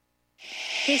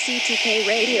KCTK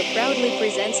Radio proudly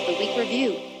presents the Week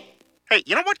Review. Hey,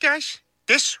 you know what, guys?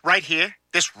 This right here,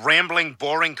 this rambling,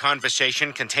 boring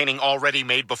conversation containing already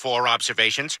made before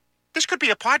observations, this could be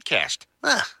a podcast.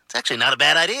 It's actually not a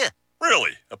bad idea.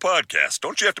 Really? A podcast?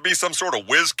 Don't you have to be some sort of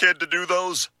whiz kid to do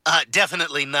those?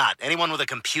 Definitely not. Anyone with a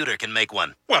computer can make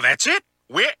one. Well, that's it.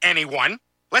 We're anyone.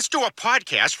 Let's do a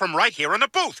podcast from right here in the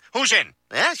booth. Who's in?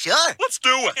 Yeah, sure. Let's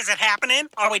do it. Is it happening?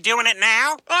 Are we doing it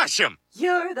now? Awesome.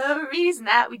 You're the reason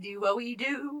that we do what we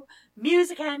do.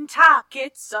 Music and talk,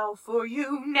 it's all for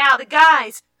you. Now the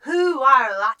guys who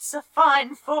are lots of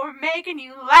fun for making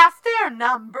you laugh, they're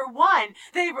number one.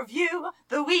 They review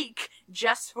the week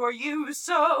just for you.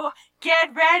 So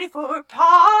get ready for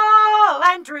Paul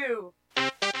and Drew.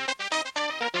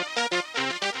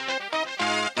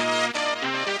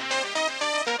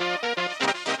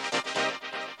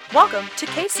 Welcome to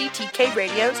KCTK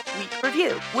Radio's Week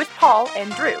Review with Paul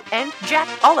and Drew and Jack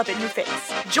all up in your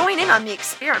face. Join in on the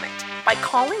experiment by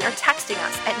calling or texting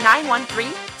us at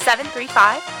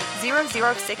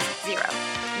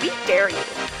 913-735-0060. We dare you.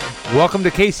 Welcome to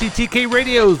KCTK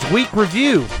Radio's Week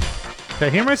Review. Did I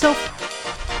hear myself?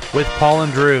 With Paul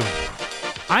and Drew.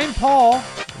 I'm Paul.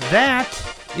 That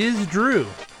is Drew.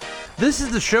 This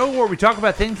is the show where we talk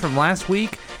about things from last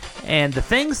week and the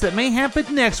things that may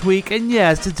happen next week, and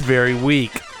yes, it's very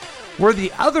weak. We're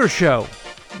the other show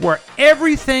where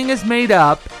everything is made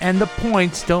up and the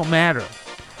points don't matter.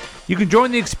 You can join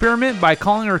the experiment by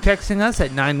calling or texting us at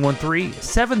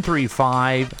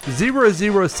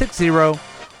 913-735-0060.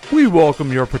 We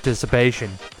welcome your participation.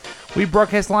 We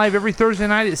broadcast live every Thursday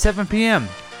night at 7 p.m.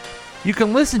 You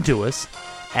can listen to us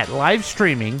at live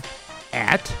streaming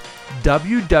at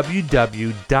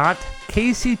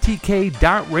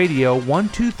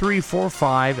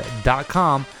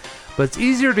www.kctk.radio12345.com, but it's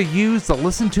easier to use the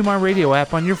Listen to My Radio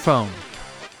app on your phone.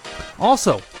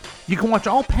 Also, you can watch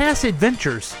all past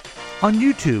adventures on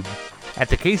YouTube at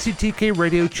the KCTK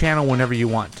Radio channel whenever you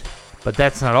want. But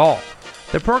that's not all.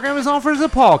 The program is offered as a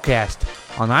podcast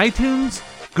on iTunes,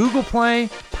 Google Play,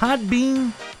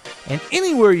 Podbean, and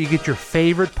anywhere you get your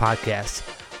favorite podcasts.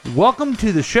 Welcome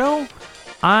to the show.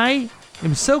 I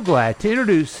am so glad to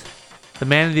introduce the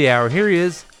man of the hour. Here he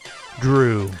is,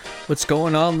 Drew. What's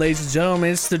going on, ladies and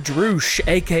gentlemen? It's the Droosh,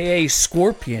 a.k.a.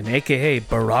 Scorpion, a.k.a.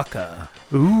 Baraka.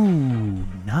 Ooh,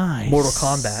 nice. Mortal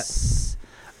Kombat.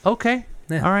 Okay,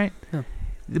 Yeah. all right. Yeah.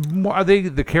 Are they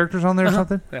the characters on there or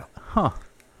something? Yeah. Huh.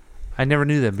 I never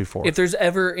knew that before. If there's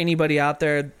ever anybody out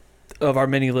there of our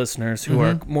many listeners who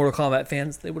are Mortal Kombat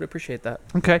fans, they would appreciate that.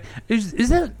 Okay. Is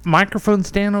that microphone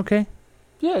stand okay?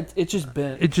 Yeah, it's just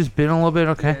bent. It's just been a little bit,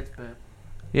 okay? Yeah, it's bent.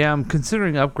 Yeah, I'm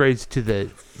considering upgrades to the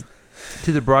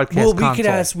broadcast Well,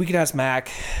 console. we could ask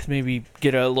Mac to maybe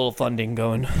get a little funding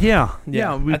going. Yeah,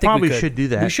 I we think probably could. should do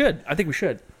that. We should. I think we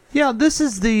should. Yeah, this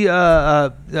is the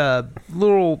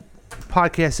little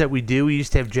podcast that we do. We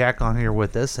used to have Jack on here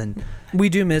with us, and We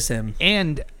do miss him.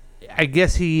 I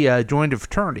guess he joined a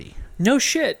fraternity. No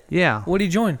shit. Yeah. What did he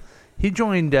join? He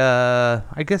joined,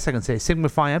 I guess I can say, Sigma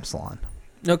Phi Epsilon.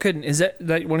 No kidding. Is that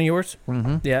one of yours?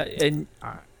 Mm-hmm. Yeah. And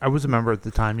I was a member at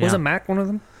the time, yeah. wasn't Mac one of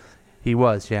them? He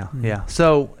was, yeah, yeah.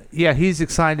 So, yeah, he's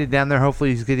excited down there. Hopefully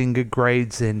he's getting good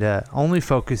grades and only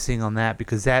focusing on that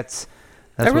because that's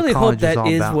I really what hope college that all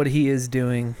is about. what he is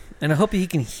doing. And I hope he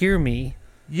can hear me.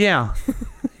 Yeah.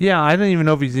 Yeah, I don't even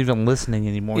know if he's even listening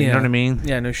anymore. You know what I mean?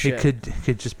 Yeah, no shit. It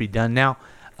could just be done. Now,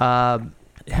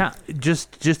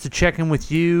 just to check in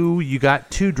with you, you got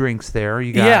two drinks there.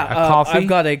 You got a coffee? I've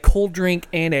got a cold drink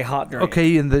and a hot drink.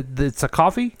 Okay, and it's a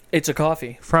coffee? It's a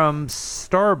coffee. From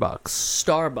Starbucks.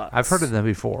 Starbucks. I've heard of them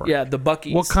before. Yeah, the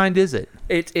Buc-ee's. What kind is it?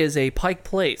 It is a Pike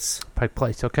Place. Pike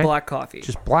Place, okay. Black coffee.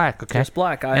 Just black, okay. Just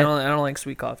black. I don't like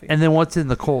sweet coffee. And then what's in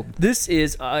the cold? This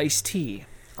is iced tea.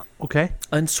 Okay.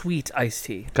 Unsweet iced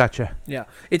tea. Gotcha. Yeah.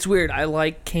 It's weird. I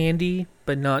like candy,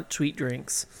 but not sweet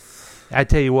drinks. I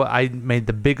tell you what, I made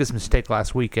the biggest mistake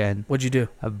last weekend. What'd you do?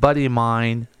 A buddy of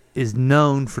mine is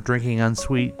known for drinking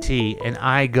unsweet tea, and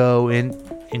I go in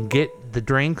and get the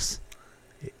drinks,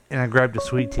 and I grabbed a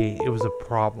sweet tea. It was a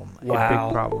problem. Wow. A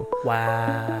big problem.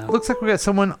 Wow. Looks like we got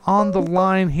someone on the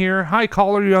line here. Hi,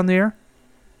 caller, you on the air?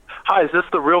 Hi, is this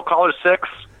the real caller 6?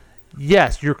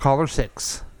 Yes, you're caller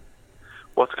 6.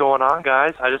 What's going on,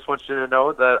 guys? I just want you to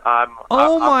know that I'm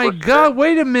my listening. God,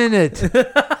 wait a minute.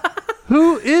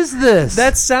 Who is this?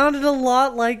 That sounded a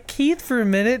lot like Keith for a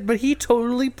minute, but he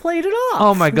totally played it off.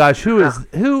 Oh my gosh, who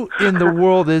in the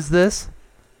world is this?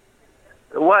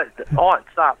 What? On,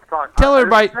 stop. Tell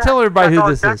everybody who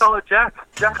this is.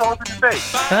 Jack all up in your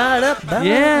face.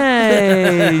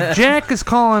 Yay! Jack is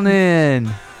calling in.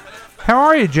 How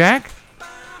are you, Jack?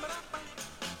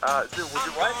 Would you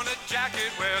what?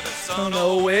 Sun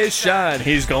always shine.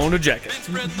 He's going to jacket.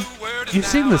 You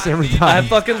sing this every I time.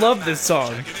 fucking love this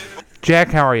song. Jack,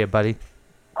 how are you, buddy?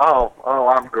 Oh,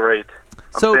 I'm great.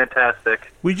 I'm So-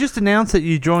 fantastic. We just announced that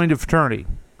you joined a fraternity.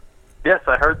 Yes,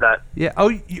 I heard that. Yeah.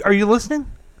 Oh, are you listening?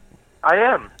 I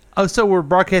am. Oh, so we're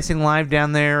broadcasting live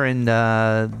down there, and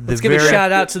Let's give a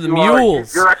shout out to the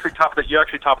Mules. You're actually top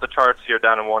the charts here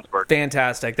down in Warrensburg.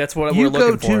 Fantastic. That's what You we're go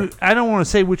looking to. for. I don't want to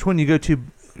say which one you go to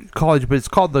college, but it's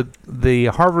called the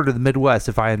Harvard of the Midwest,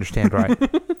 if I understand right.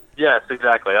 Yes,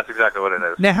 exactly. That's exactly what it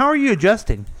is. Now, how are you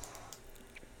adjusting?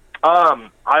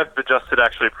 I've adjusted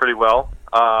actually pretty well.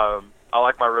 I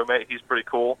like my roommate. He's pretty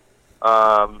cool.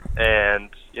 And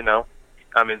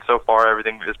so far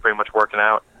everything is pretty much working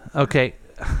out. Okay.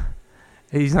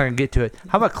 He's not gonna get to it.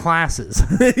 How about classes?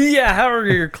 Yeah, how are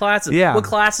your classes? Yeah. What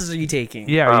classes are you taking?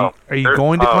 Yeah, are you They're-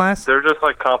 going to class? They're just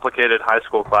like complicated high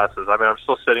school classes. I mean, I'm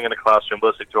still sitting in a classroom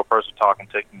listening to a person talk and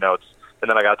taking notes, and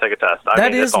then I got to take a test.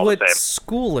 That it's is all what the same.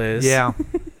 school is. Yeah.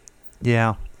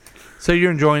 Yeah. So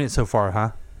you're enjoying it so far,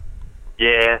 huh?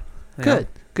 Yeah. Good.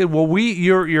 Good. Well,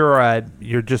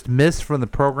 you're just missed from the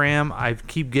program. I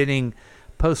keep getting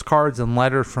postcards and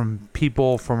letters from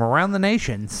people from around the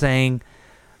nation saying,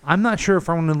 "I'm not sure if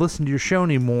I'm going to listen to your show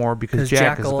anymore because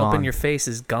Jack is Jackal gone." up in your face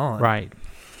is gone. Right.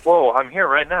 Whoa, I'm here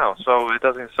right now, so it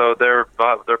doesn't. So their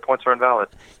points are invalid.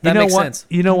 That you know makes what? sense.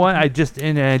 You know what? I did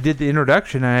the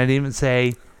introduction, and I didn't even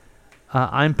say,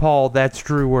 "I'm Paul. That's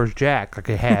Drew. Where's Jack?" Like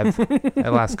I have the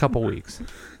last couple weeks.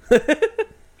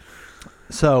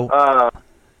 So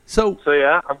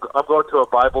yeah, I'm going to a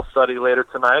Bible study later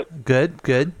tonight good.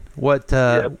 What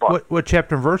what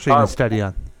chapter and verse are you going to study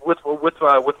on? with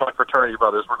my fraternity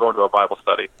brothers. We're going to a Bible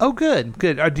study. Oh, good. Do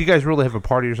you guys really have a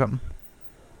party or something?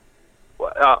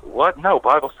 What? No,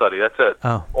 Bible study. That's it.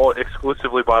 Oh. All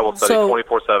exclusively Bible study, So-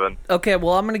 24/7. Okay,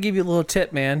 well, I'm going to give you a little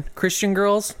tip, man. Christian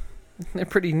girls, they're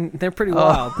pretty Oh.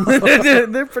 wild.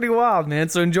 They're pretty wild, man,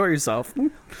 so enjoy yourself.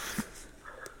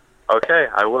 Okay,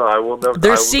 I will. I will know. I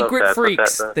They're will secret note that. Put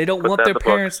freaks. that- They don't put want that their in the book.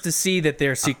 parents to see that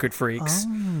they're secret freaks.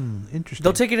 Interesting.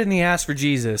 They'll take it in the ass for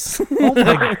Jesus. Oh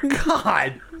my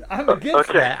God! I'm against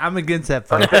Okay. that. I'm against that.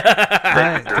 Folks.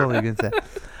 I'm totally against that.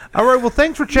 All right. Well,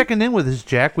 thanks for checking in with us,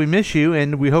 Jack. We miss you,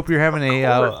 and we hope you're having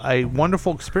a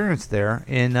wonderful experience there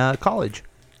in college.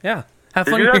 Yeah. Have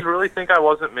Did fun. you guys really think I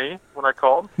wasn't me when I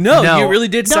called? No, you really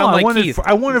did sound I like wanted Keith.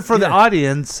 I wanted for the Yeah.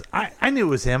 audience. I knew it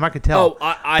was him. I could tell.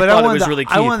 Oh, I But thought it wanted was the- really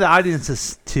I Keith. wanted the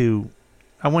audience to.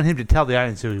 I want him to tell the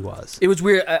audience who he was. It was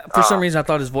weird. For some reason, I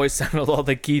thought his voice sounded a lot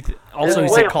like Keith. Also, he Wait,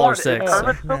 said hold caller on, 6. Is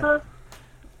Kermit still there?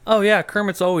 Oh, yeah,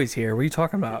 Kermit's always here. What are you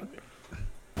talking about?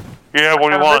 Yeah, what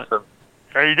do you I want? miss him.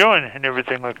 How you doing? And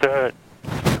everything like that.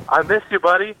 I miss you,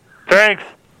 buddy. Thanks.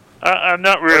 I'm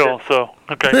not real, so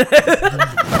okay.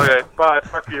 Okay, bye.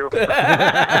 Fuck you.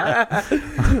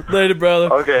 Later,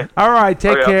 brother. Okay. All right.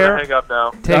 Take Okay, care. I'm gonna hang up now.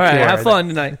 Take All right, care. have fun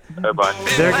tonight. Okay, bye.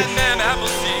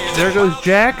 There goes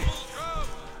Jack.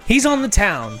 He's on the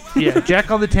town. Yeah,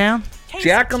 Jack on the town.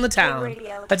 Jack on the town.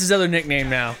 That's his other nickname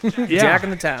now. Jack on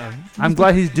the town. I'm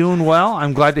glad he's doing well.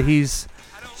 I'm glad that he's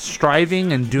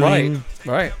striving and doing,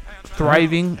 Right.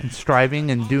 thriving and striving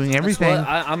and doing everything.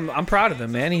 I'm proud of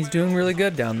him, man. He's doing really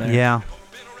good down there. Yeah.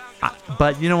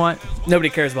 But you know what? Nobody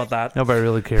cares about that. Nobody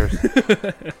really cares.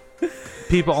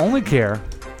 People only care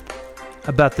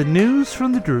about the news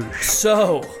from the Droosh.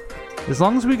 So, As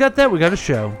long as we got that, we got a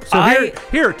show. So I-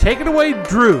 here, take it away,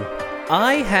 Drew.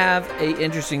 I have a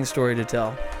interesting story to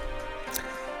tell.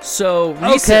 So,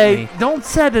 recently... Okay, don't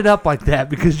set it up like that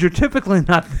because you're typically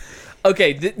not.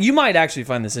 Okay, you might actually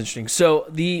find this interesting. So,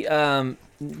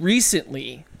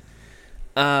 recently,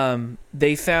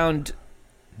 they found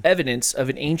evidence of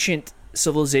an ancient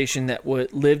civilization that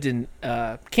lived in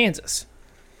Kansas.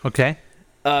 Okay.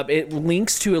 It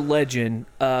links to a legend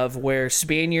of where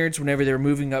Spaniards, whenever they were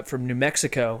moving up from New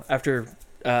Mexico after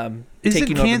Isn't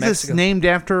taking over Kansas Mexico. named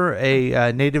after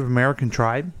a Native American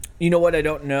tribe? You know what? I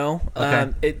don't know.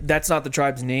 Okay. That's not the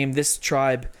tribe's name. This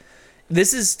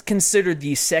is considered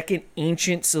the second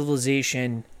ancient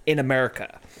civilization in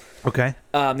America. Okay.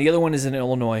 The other one is in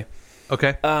Illinois.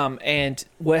 Okay. And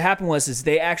what happened was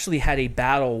they actually had a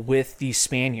battle with the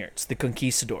Spaniards, the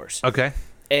conquistadors. Okay.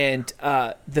 And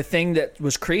the thing that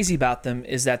was crazy about them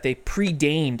is that they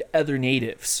predated other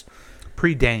natives.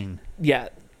 Predane. Yeah.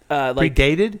 Like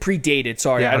Predated? Predated.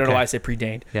 Sorry, Yeah, I don't know okay. why I said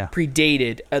predated. Yeah.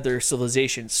 Predated other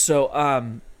civilizations. So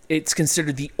it's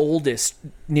considered the oldest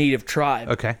native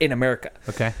tribe in America.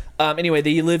 Okay. Anyway,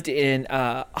 they lived in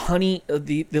honey.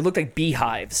 They looked like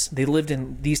beehives. They lived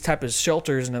in these type of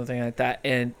shelters and everything like that.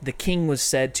 And the king was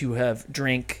said to have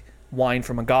drank wine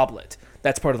from a goblet.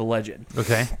 That's part of the legend.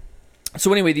 Okay.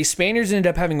 So anyway, these Spaniards ended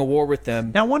up having a war with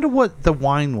them. Now I wonder what the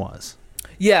wine was.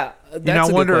 Yeah, that's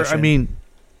I wonder. I mean,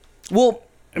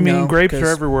 grapes are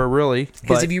everywhere, really.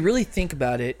 Because if you really think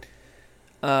about it,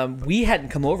 we hadn't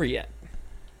come over yet.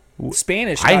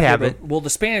 Spanish. I haven't. The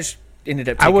Spanish ended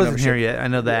up. I Taking wasn't ownership. here yet. I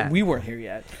know that. We weren't here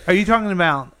yet. Are you talking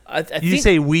about? You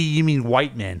say we, you mean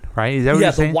white men, right? Is that what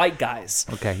you're saying? The white guys.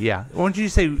 Okay, yeah. Why don't you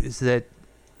say is that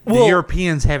the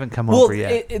Europeans haven't come over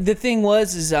yet? The thing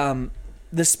was,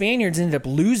 the Spaniards ended up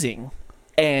losing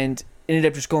and ended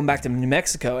up just going back to New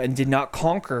Mexico and did not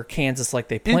conquer Kansas like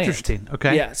they planned. Interesting.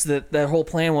 Okay. Yeah, so their whole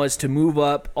plan was to move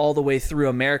up all the way through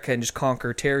America and just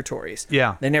conquer territories.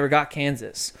 Yeah. They never got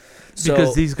Kansas. So,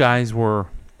 because these guys were...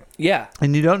 Yeah.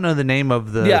 And you don't know the name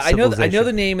of the civilization. I know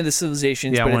the name of the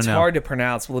civilizations, but it's hard to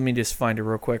pronounce. Well, let me just find it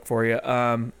real quick for you.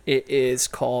 It is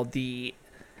called the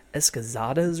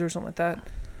Escazadas or something like that.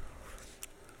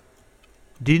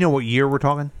 Do you know what year we're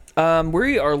talking?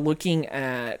 We are looking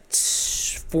at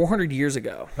 400 years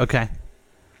ago. Okay.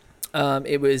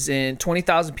 It was in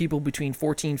 20,000 people between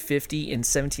 1450 and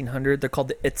 1700. They're called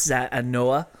the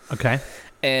Itzanoa. Okay.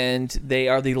 And they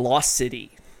are the lost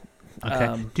city.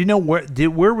 Okay. Do you know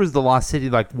where was the lost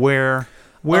city? Like where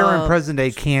in present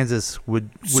day Kansas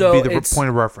would be the point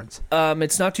of reference?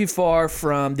 It's not too far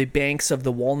from the banks of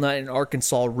the Walnut and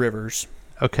Arkansas rivers.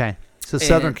 Okay. So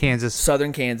southern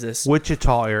Kansas.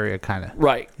 Wichita area, kind of.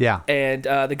 Right. Yeah. And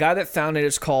the guy that found it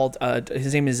is called,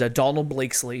 his name is Donald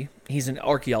Blakesley. He's an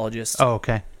archaeologist. Oh,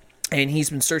 okay. And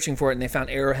he's been searching for it, and they found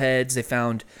arrowheads. They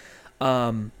found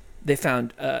foundation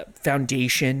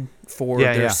for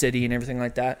their city and everything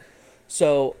like that.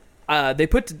 So they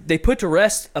put to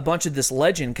rest a bunch of this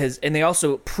legend, and they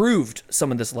also proved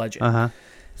some of this legend. Uh-huh.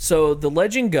 So the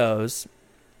legend goes,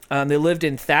 they lived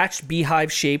in thatched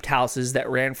beehive-shaped houses that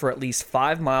ran for at least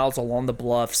 5 miles along the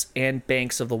bluffs and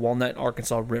banks of the Walnut and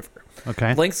Arkansas River.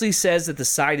 Okay. Blakesley says that the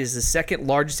site is the second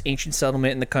largest ancient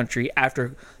settlement in the country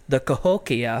after the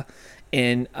Cahokia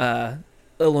in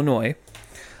Illinois.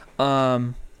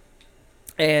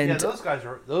 And those guys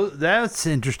are. That's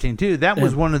interesting too. That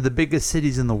was one of the biggest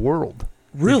cities in the world.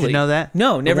 Really? Did you know that?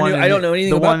 No, never knew. I don't know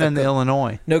anything about that. The one in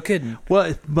Illinois. No kidding. Well,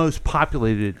 it's most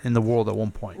populated in the world at one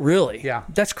point. Really? Yeah.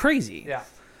 That's crazy. Yeah.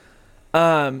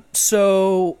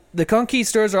 So the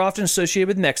conquistadors are often associated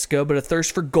with Mexico, but a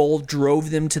thirst for gold drove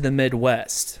them to the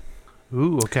Midwest.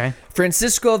 Ooh, okay.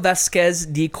 Francisco Vasquez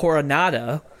de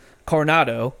Coronado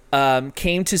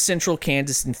came to central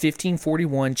Kansas in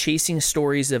 1541, chasing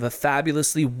stories of a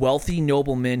fabulously wealthy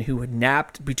nobleman who had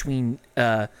napped between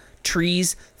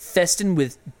trees festooned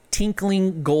with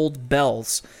tinkling gold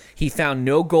bells. He found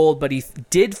no gold, but he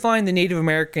did find the Native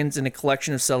Americans in a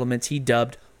collection of settlements he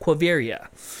dubbed Quivira.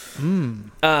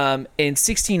 In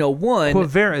 1601...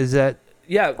 Quivira, is that...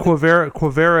 Yeah.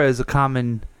 Quivira is a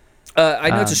common... I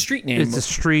know it's a street name. It's a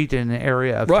street in an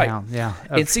area of town. Yeah.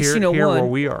 In 1601, here where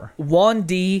we are. Juan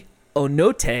de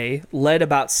Onote led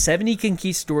about 70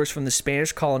 conquistadors from the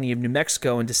Spanish colony of New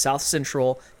Mexico into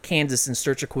south-central Kansas in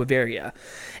search of Quivira,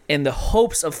 in the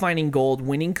hopes of finding gold,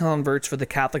 winning converts for the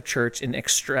Catholic Church, and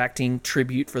extracting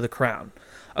tribute for the crown.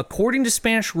 According to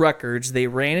Spanish records, they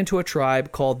ran into a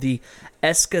tribe called the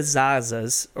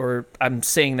Escazazas, or I'm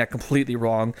saying that completely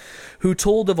wrong, who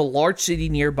told of a large city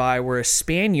nearby where a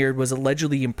Spaniard was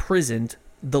allegedly imprisoned,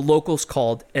 the locals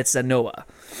called Itzanoa.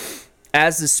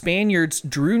 As the Spaniards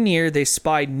drew near, they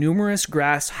spied numerous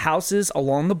grass houses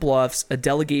along the bluffs. A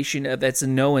delegation of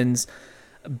Itzanoans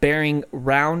bearing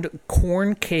round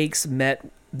corn cakes met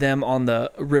them on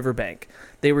the riverbank.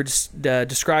 They were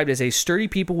described as a sturdy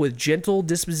people with gentle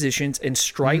dispositions and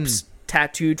stripes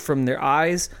tattooed from their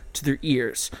eyes to their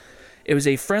ears. It was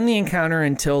a friendly encounter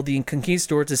until the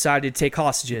conquistadors decided to take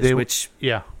hostages, which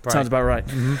sounds about right.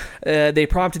 Mm-hmm. They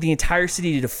prompted the entire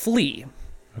city to flee.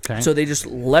 Okay. So they just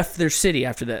left their city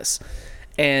after this.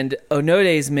 And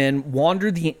Onote's men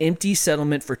wandered the empty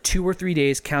settlement for 2 or 3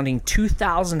 days, counting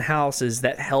 2,000 houses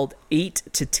that held 8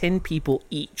 to 10 people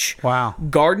each. Wow.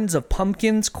 Gardens of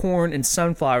pumpkins, corn, and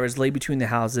sunflowers lay between the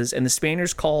houses, and the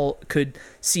Spaniards could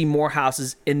see more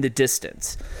houses in the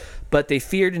distance. But they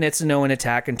feared an Itzanoan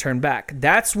attack and turned back.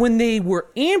 That's when they were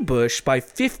ambushed by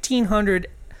 1,500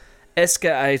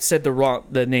 I said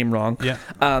the name wrong. Yeah.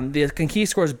 The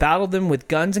conquistadors battled them with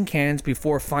guns and cannons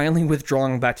before finally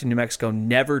withdrawing back to New Mexico,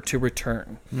 never to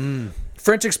return.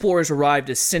 French explorers arrived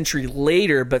a century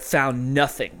later, but found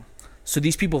nothing. So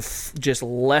these people just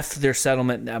left their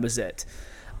settlement, and that was it.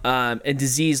 And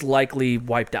disease likely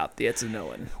wiped out the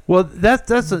Itzanoan. Well, that's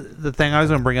the thing I was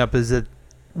going to bring up, is that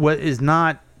what is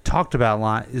not talked about a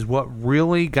lot is what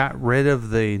really got rid of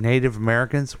the Native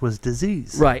Americans was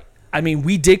disease. Right. I mean,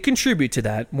 we did contribute to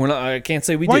that. I can't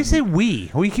say we Why do didn't. you say we?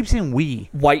 Why do you keep saying we?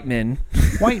 White men.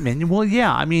 White men. Well,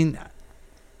 yeah. I mean,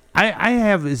 I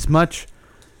have as much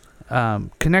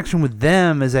connection with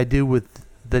them as I do with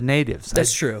the natives.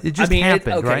 That's true. It just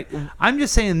happened, right? I'm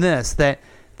just saying this, that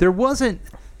there wasn't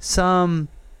some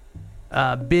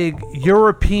big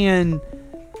European,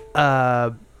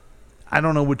 I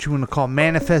don't know what you want to call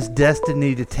manifest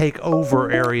destiny to take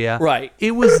over area. Right.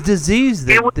 It was disease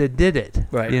that did it.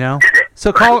 Right. You know?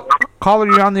 So caller,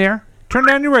 you're on the air. Turn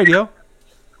down your radio.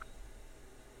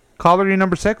 Caller, you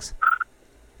number 6?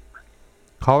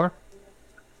 Caller?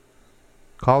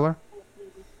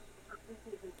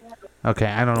 Okay,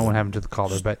 I don't know what happened to the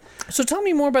caller, but... So tell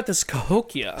me more about this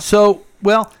Cahokia. So,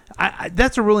 well,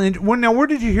 that's a really... Now, where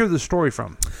did you hear the story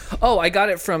from? Oh, I got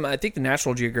it from, I think, the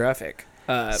National Geographic.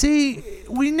 See,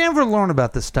 we never learn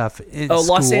about this stuff in school.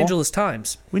 Los Angeles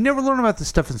Times. We never learn about this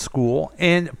stuff in school,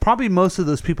 and probably most of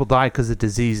those people died because of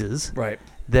diseases. Right.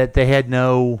 That they had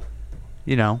no,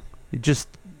 it just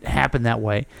happened that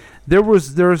way. There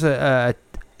was and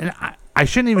I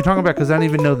shouldn't even talk about it because I don't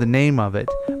even know the name of it.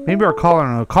 Maybe our caller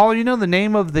knows. Caller, you know the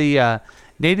name of the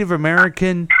Native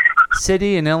American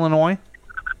city in Illinois?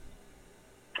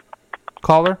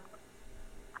 Caller,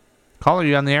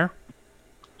 you on the air?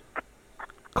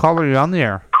 Caller, you on the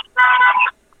air?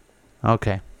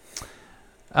 Okay.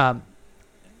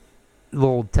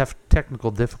 Little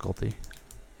technical difficulty.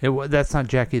 That's not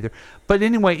Jack either. But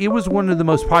anyway, it was one of the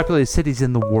most populated cities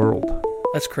in the world.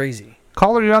 That's crazy.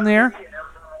 Caller, you on the air?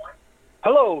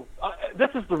 Hello,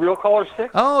 this is the real caller 6.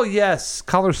 Oh yes,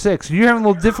 caller 6. You're having a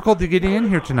little difficulty getting in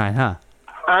here tonight, huh?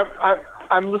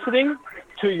 I'm listening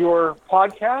to your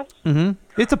podcast. Mm-hmm.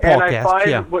 It's a podcast. podcast. And I find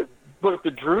yeah. what the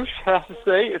Droosh has to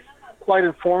say is quite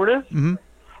informative. Mm-hmm.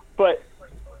 But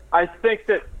I think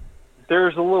that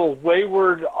there's a little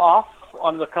wayward off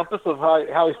on the compass of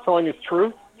how he's telling his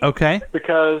truth. Okay.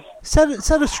 Because set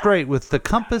it straight with the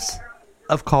compass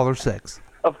of caller 6.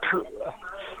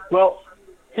 Well,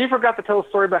 he forgot to tell a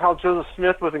story about how Joseph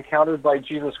Smith was encountered by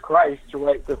Jesus Christ to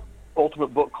write the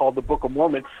ultimate book called the Book of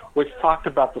Mormon, which talked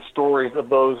about the stories of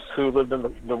those who lived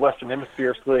in the Western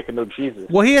Hemisphere so they could know Jesus.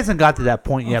 Well, he hasn't got to that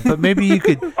point yet, but maybe you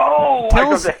could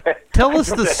tell us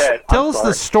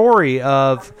the story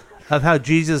of how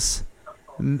Jesus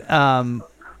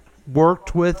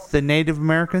worked with the Native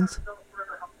Americans.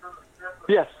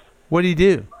 Yes. What did he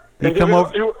do?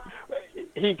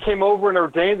 He came over and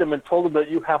ordained them and told them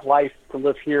that you have life to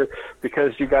live here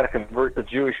because you got to convert the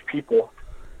Jewish people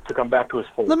to come back to his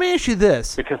fold. Let me ask you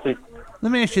this.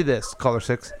 Let me ask you this, caller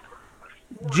 6.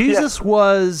 Jesus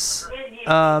was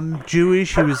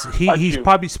Jewish. He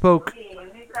probably spoke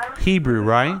Hebrew,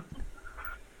 right?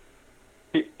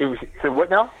 So what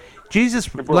now?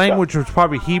 Jesus' language was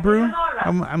probably Hebrew.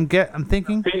 I'm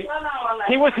thinking.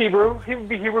 He was Hebrew. He would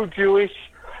be Hebrew Jewish,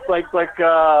 like what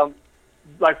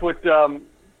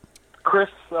Chris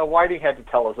Whiting had to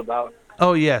tell us about.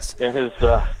 Oh yes. In his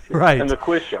right. In the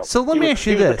quiz show. So let me ask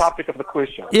you this: he was the topic of the quiz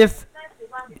show.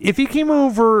 If he came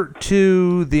over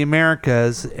to the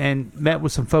Americas and met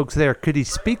with some folks there, could he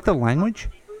speak the language?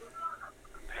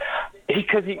 He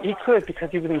could because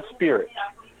he was in spirit.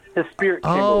 His spirit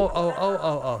came over.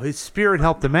 Oh! His spirit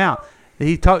helped him out.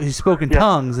 He spoke in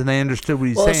tongues, and they understood what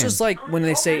he's saying. Well, it's just like when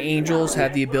they say angels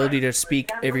have the ability to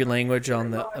speak every language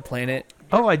on the planet.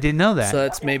 Oh, I didn't know that. So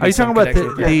that's maybe. Are you talking about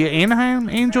the Anaheim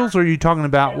angels, or are you talking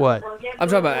about what? I'm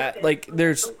talking about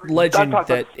there's legend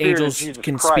that angels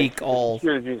can speak all.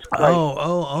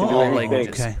 All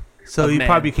languages. Okay. So he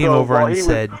probably came over and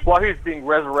said. While he was being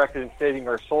resurrected and saving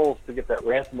our souls to get that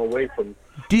ransom away from.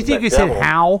 Do you think he said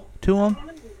how to him?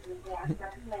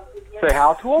 Say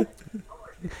how to him?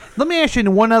 Let me ask you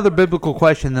one other biblical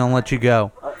question, then I'll let you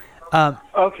go.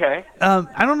 Okay.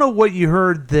 I don't know what you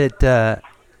heard that.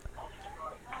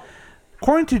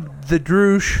 According to the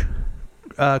Droosh,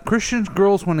 Christian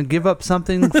girls want to give up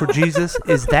something for Jesus.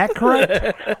 Is that correct?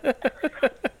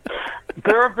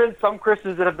 There have been some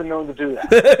Christians that have been known to do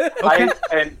that. Okay.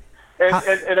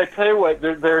 And I tell you what,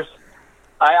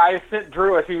 I sent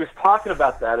Drew as he was talking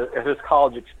about that at his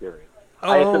college experience.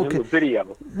 I sent him a video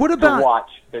to watch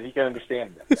that he can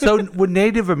understand that. So would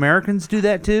Native Americans do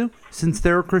that too, since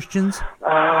they're Christians?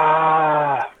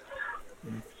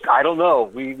 I don't know.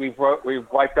 We've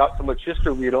wiped out so much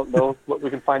history. We don't know what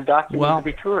we can find documented to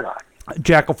be true or not.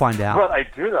 Jack will find out. But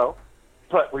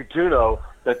we do know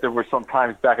that there were some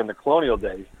times back in the colonial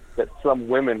days that some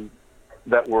women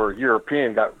that were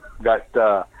European got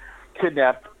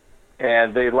kidnapped,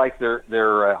 and they liked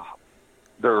their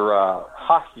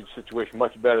hostage situation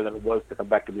much better than it was to come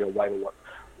back to be a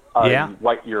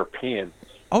white European.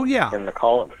 Oh yeah. In the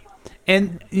colony.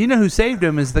 And you know who saved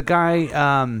him is the guy.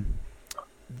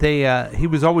 He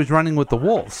was always running with the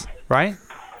wolves, right?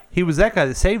 He was that guy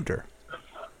that saved her.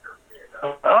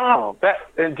 Oh,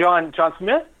 and John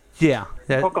Smith? Yeah.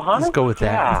 Pocahontas? Let's go with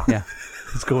that. Yeah.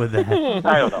 Let's go with that.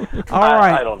 I don't know. All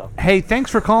right. I don't know. Hey, thanks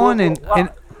for calling, and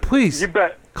please You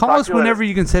bet. call Talk us to you later. whenever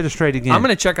you can set us straight again. I'm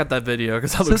gonna check out that video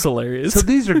because that looks hilarious. So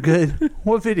these are good.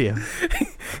 What video?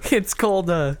 It's called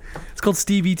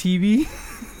Stevie TV.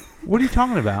 What are you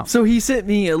talking about? So he sent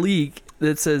me a leak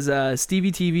that says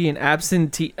Stevie TV and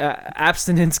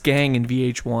abstinence gang in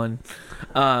VH1.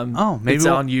 Maybe it's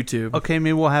on YouTube. Okay,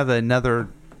 maybe we'll have another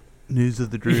News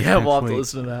of the Drews. Yeah, next we'll have week. to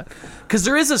listen to that. Because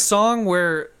there is a song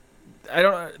where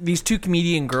these two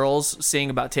comedian girls sing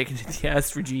about taking the ass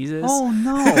for Jesus. Oh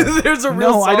no! There's a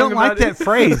real no, song I don't about like that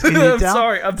phrase. Can you I'm tell?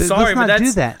 sorry, Let's but not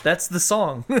do that. That's the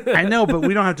song. I know, but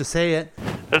we don't have to say it.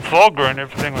 It's vulgar and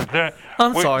everything like that.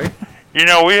 I'm sorry. You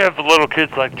know, we have little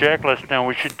kids like Jackless now.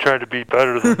 We should try to be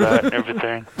better than that and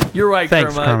everything. You're right,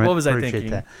 Thanks, Kermit. Kermit. What was I Appreciate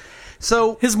thinking? that.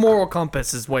 So his moral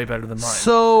compass is way better than mine.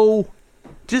 So,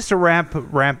 just to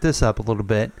wrap this up a little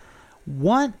bit,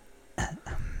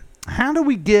 how do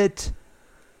we get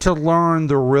to learn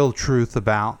the real truth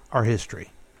about our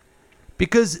history?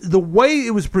 Because the way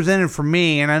it was presented for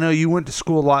me, and I know you went to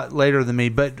school a lot later than me,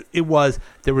 but there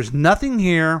was nothing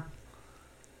here.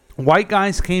 White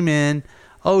guys came in.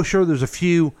 Oh, sure, there's a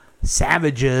few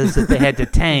savages that they had to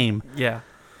tame. Yeah.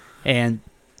 And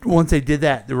once they did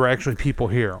that, there were actually people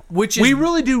here. Which is, it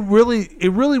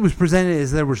really was presented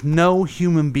as there was no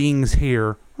human beings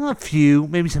here. Well, a few,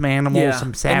 maybe some animals,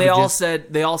 some savages.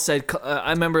 And they all said.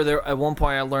 I remember there at one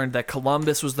point I learned that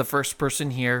Columbus was the first person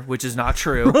here, which is not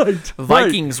true. Right,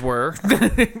 Vikings were.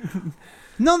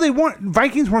 No, they weren't.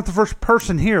 Vikings weren't the first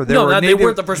person here. They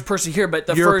weren't the first person here, but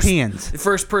the Europeans.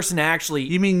 first person to actually.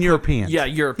 You mean Europeans? Yeah,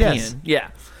 European. Yes. Yeah.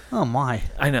 Oh my!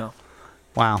 I know.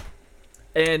 Wow.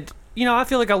 And I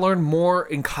feel like I learned more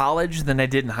in college than I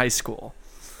did in high school.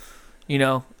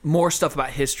 More stuff about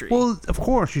history. Well, of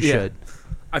course you should.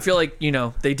 I feel like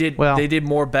they did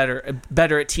more better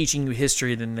at teaching you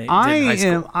history than they did in high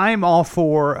school. I'm all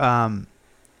for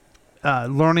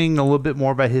learning a little bit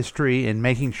more about history and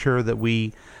making sure that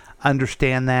we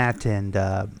understand that, and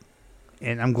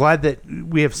I'm glad that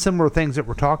we have similar things that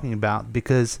we're talking about,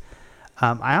 because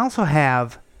I also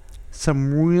have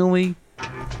some really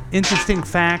interesting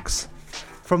facts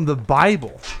from the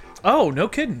Bible. Oh, no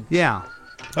kidding. Yeah.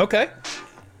 Okay.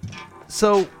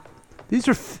 So these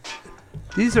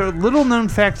are little known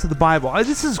facts of the Bible.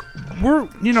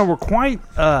 We're quite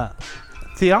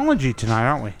theology tonight,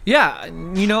 aren't we? Yeah,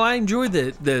 I enjoy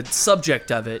the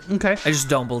subject of it. Okay. I just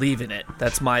don't believe in it.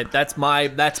 That's my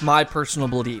personal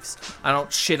beliefs. I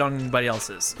don't shit on anybody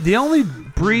else's. The only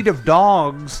breed of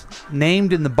dogs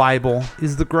named in the Bible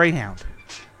is the Greyhound.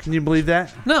 Can you believe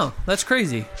that? No, that's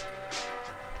crazy.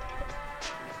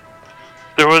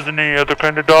 There wasn't any other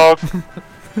kind of dog?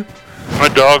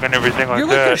 I'm a dog and everything like You're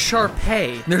that. like a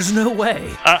Shar-Pei. There's no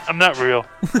way. I'm not real.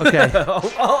 Okay.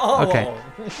 Oh. Okay.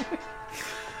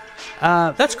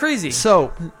 That's crazy.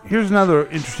 So, here's another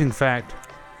interesting fact.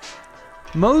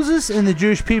 Moses and the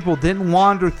Jewish people didn't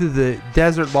wander through the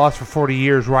desert lost for 40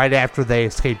 years right after they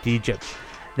escaped Egypt.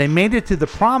 They made it to the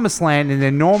Promised Land in a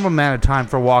normal amount of time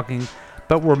for walking,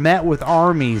 but were met with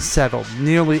armies settled.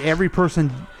 Nearly every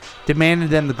person demanded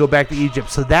them to go back to Egypt,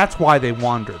 so that's why they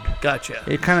wandered. Gotcha.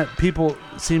 People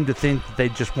seem to think that they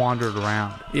just wandered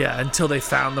around. Yeah, until they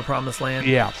found the Promised Land.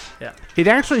 Yeah. Yeah. It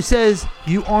actually says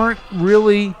you aren't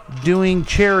really doing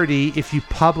charity if you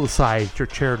publicize your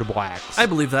charitable acts. I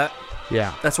believe that.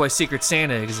 Yeah. That's why Secret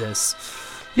Santa exists.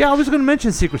 Yeah, I was going to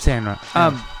mention Secret Santa.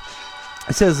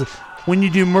 It says, when you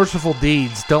do merciful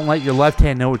deeds, don't let your left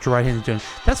hand know what your right hand is doing.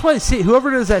 That's why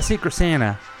whoever does that Secret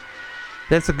Santa,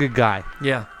 that's a good guy.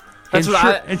 Yeah. That's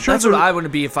what I want to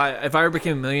be if I ever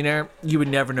became a millionaire. You would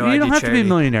never know. You don't have to be a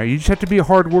millionaire. You just have to be a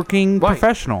hardworking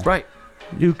professional. Right.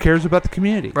 Who cares about the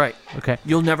community. Right. Okay.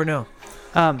 You'll never know.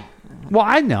 Well,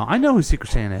 I know. I know who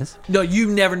Secret Santa is. No,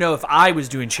 you never know if I was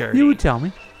doing charity. You would tell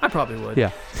me. I probably would.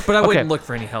 Yeah. But I wouldn't look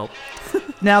for any help.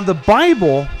 Now, the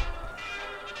Bible...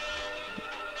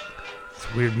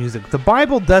 It's weird music. The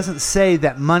Bible doesn't say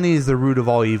that money is the root of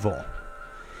all evil.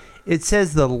 It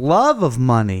says the love of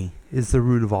money is the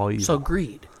root of all evil. So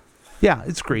greed. Yeah,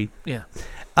 it's greed. Yeah.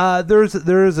 There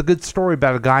is a good story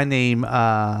about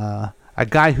a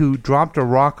guy who dropped a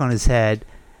rock on his head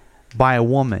by a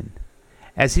woman.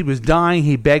 As he was dying,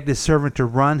 he begged his servant to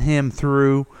run him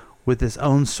through with his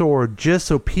own sword, just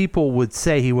so people would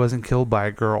say he wasn't killed by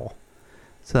a girl.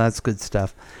 So that's good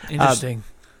stuff. Interesting.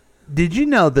 Did you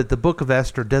know that the book of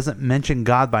Esther doesn't mention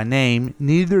God by name?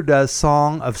 Neither does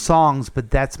Song of Songs, but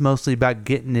that's mostly about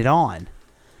getting it on.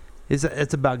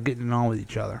 It's about getting it on with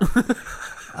each other.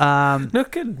 No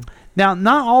kidding. Now,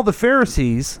 not all the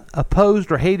Pharisees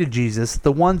opposed or hated Jesus.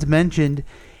 The ones mentioned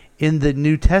in the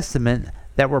New Testament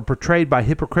that were portrayed by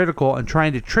hypocritical and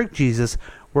trying to trick Jesus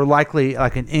were likely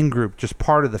like an in-group, just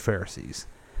part of the Pharisees.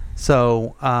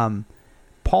 So,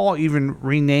 Paul even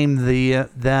renamed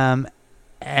them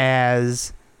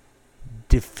as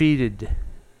defeated.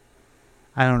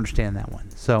 I don't understand that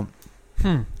one. So,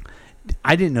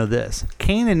 I didn't know this.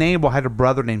 Cain and Abel had a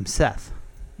brother named Seth.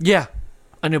 Yeah,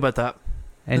 I knew about that.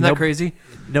 Isn't that crazy?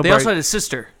 They also had a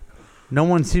sister. No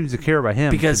one seems to care about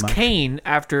him. Because Cain,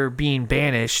 after being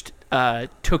banished,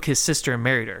 took his sister and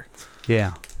married her.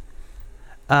 Yeah.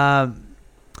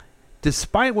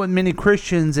 Despite what many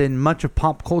Christians and much of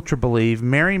pop culture believe,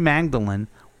 Mary Magdalene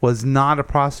was not a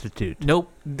prostitute.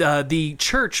 Nope. The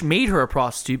church made her a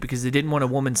prostitute because they didn't want a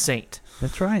woman saint.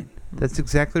 That's right. That's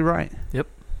exactly right. Yep.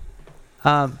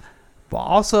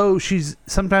 Also, she's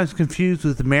sometimes confused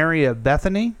with Mary of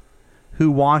Bethany, who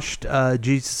washed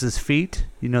Jesus' feet.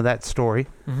 You know that story.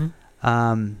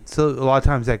 Mm-hmm. So a lot of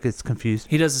times that gets confused.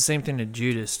 He does the same thing to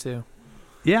Judas, too.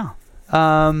 Yeah.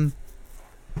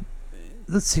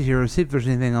 Let's see here. Let's see if there's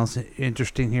anything else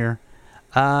interesting here.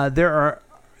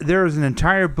 There is an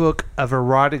entire book of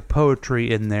erotic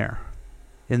poetry in there,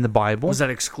 in the Bible. Was that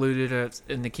excluded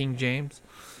in the King James?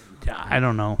 I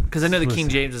don't know. Because I know the King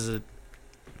James is a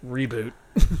reboot.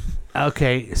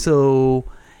 Okay, so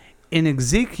in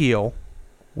Ezekiel,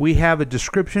 we have a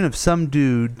description of some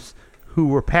dudes who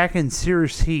were packing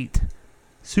serious heat,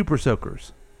 super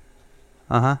soakers.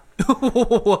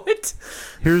 What?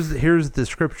 Here's the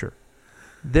scripture.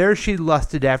 There she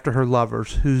lusted after her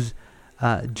lovers, whose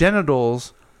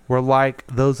genitals were like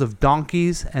those of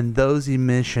donkeys, and those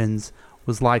emissions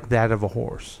was like that of a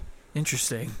horse.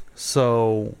 Interesting.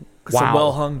 So, wow. Some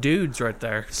well-hung dudes right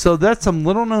there. So that's some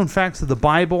little-known facts of the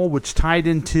Bible, which tied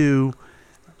into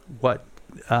what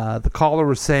the caller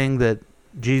was saying, that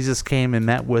Jesus came and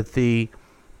met with the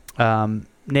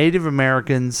Native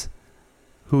Americans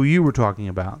who you were talking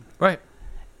about. Right.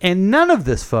 And none of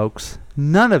this, folks,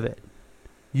 none of it,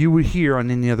 you would hear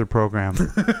on any other program.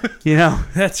 You know?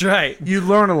 That's right. You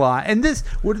learn a lot. And this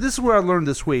is what I learned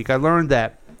this week. I learned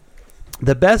that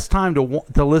the best time to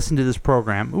listen to this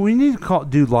program, we need to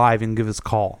do live and give us a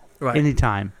call. Right.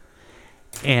 Anytime.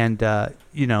 And,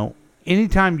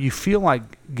 anytime you feel like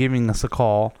giving us a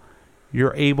call,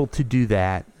 you're able to do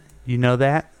that. You know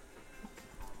that?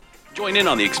 Join in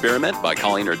on the experiment by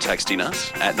calling or texting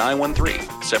us at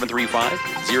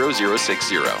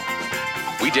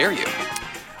 913-735-0060. We dare you.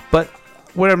 But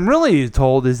what I'm really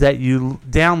told is that you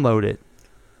download it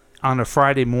on a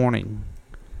Friday morning,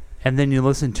 and then you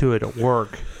listen to it at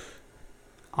work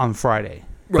on Friday.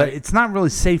 Right. But it's not really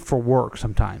safe for work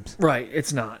sometimes. Right,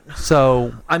 it's not.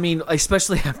 So, I mean,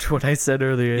 especially after what I said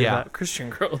earlier about Christian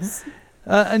girls.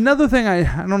 Another thing,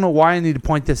 I don't know why I need to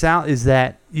point this out, is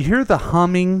that you hear the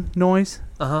humming noise?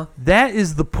 Uh-huh. That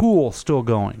is the pool still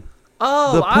going.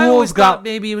 Oh, I always thought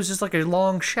maybe it was just like a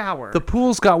long shower. The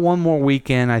pool's got one more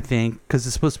weekend, I think, because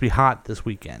it's supposed to be hot this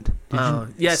weekend. Yeah,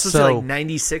 it's supposed to be like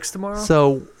 96 tomorrow.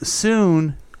 So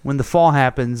soon, when the fall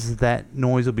happens, that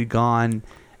noise will be gone.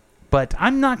 But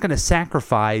I'm not going to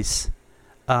sacrifice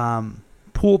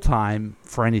pool time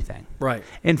for anything. Right.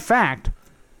 In fact,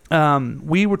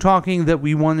 we were talking that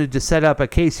we wanted to set up a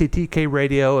KCTK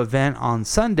radio event on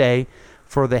Sunday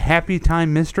for the Happy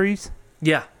Time Mysteries.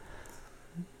 Yeah.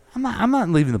 I'm not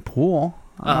leaving the pool.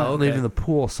 I'm not leaving the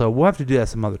pool, so we'll have to do that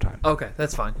some other time. Okay,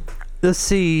 that's fine. Let's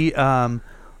see.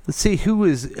 Let's see who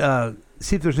is.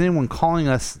 See if there's anyone calling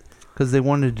us because they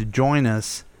wanted to join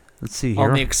us. Let's see here.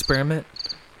 On the experiment.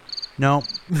 No.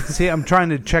 See, I'm trying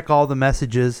to check all the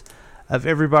messages of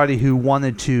everybody who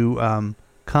wanted to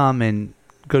come and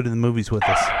go to the movies with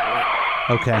us.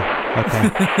 Okay.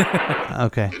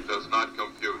 Okay. It does not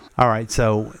compute. All right,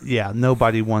 so yeah,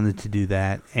 nobody wanted to do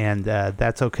that, and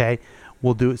that's okay.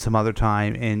 We'll do it some other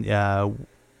time, and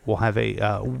we'll have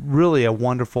a really a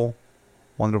wonderful,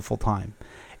 wonderful time.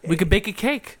 We could bake a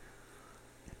cake.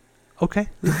 Okay.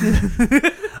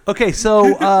 Okay,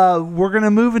 so we're gonna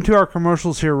move into our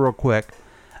commercials here real quick.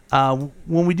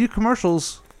 When we do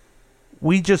commercials,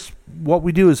 what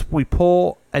we do is we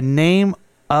pull a name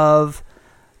of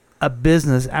a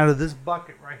business out of this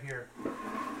bucket right here.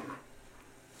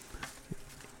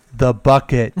 The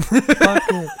bucket.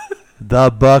 The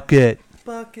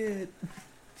bucket.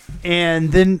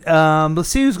 And then let's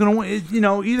see who's going to win. You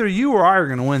know, either you or I are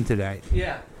going to win today.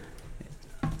 Yeah.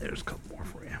 There's a couple more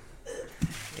for you.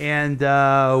 And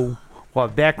We'll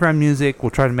have background music. We'll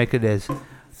try to make it as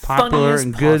popular as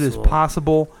and good as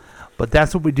possible. possible. But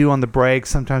that's what we do on the break.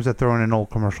 Sometimes I throw in an old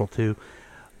commercial too.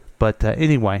 But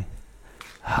anyway,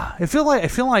 I feel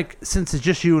like since it's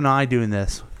just you and I doing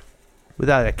this,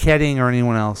 without a Ketting or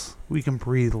anyone else, we can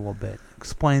breathe a little bit,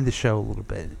 explain the show a little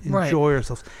bit, enjoy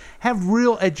ourselves, have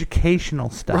real educational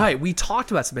stuff. Right, we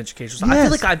talked about some educational stuff. Yes. I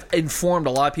feel like I've informed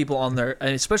a lot of people on there,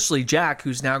 and especially Jack,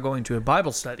 who's now going to a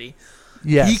Bible study.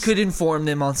 Yes. He could inform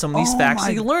them on some of these facts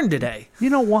that he learned today.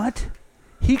 You know what?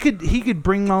 He could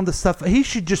bring on the stuff. He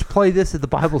should just play this at the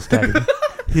Bible study.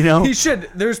 You know, He should.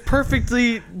 There's perfect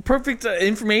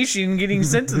information getting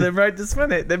sent to them right this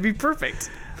minute. That'd be perfect.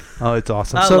 oh, it's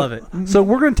awesome. I love it. So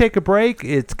we're going to take a break.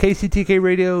 It's KCTK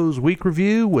Radio's Week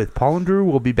Review with Paul and Drew.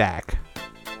 We'll be back.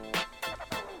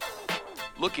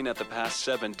 Looking at the past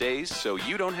 7 days so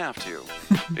you don't have to.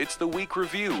 It's the Week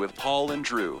Review with Paul and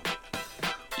Drew.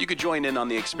 You could join in on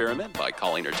the experiment by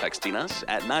calling or texting us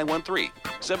at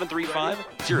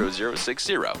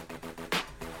 913-735-0060.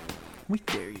 We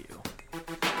dare you.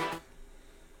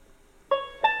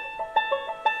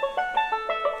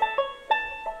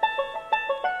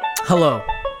 Hello,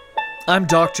 I'm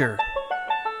Doctor.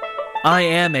 I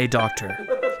am a doctor.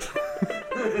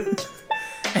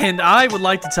 And I would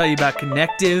like to tell you about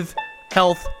connective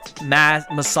health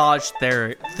massage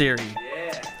therapy.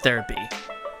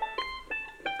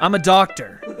 I'm a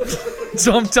doctor.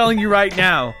 So I'm telling you right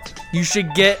now, you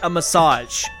should get a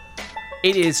massage.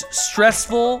 It is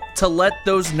stressful to let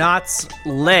those knots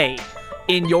lay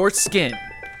in your skin.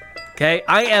 Okay?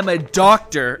 I am a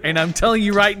doctor, and I'm telling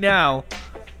you right now,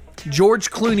 George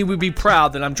Clooney would be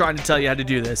proud that I'm trying to tell you how to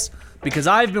do this. Because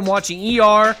I've been watching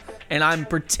ER, and I'm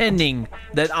pretending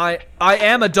that I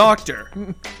am a doctor.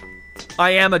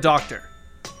 I am a doctor.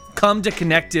 Come to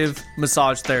Connective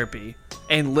Massage Therapy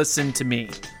and listen to me.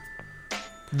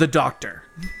 The doctor.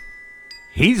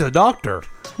 He's a doctor.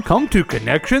 Come to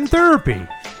Connection Therapy.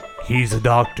 He's a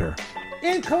doctor.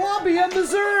 In Columbia,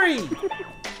 Missouri.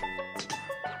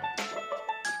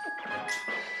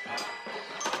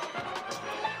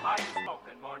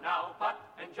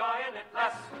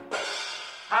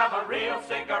 Have a real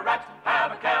cigarette,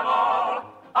 have a Camel.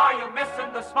 Are you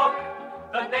missing the smoke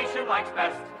the nation likes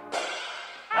best?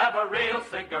 Have a real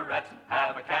cigarette,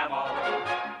 have a Camel.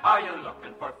 Are you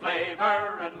looking for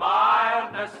flavor and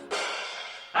mildness?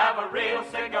 Have a real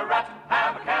cigarette,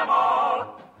 have a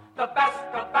Camel. The best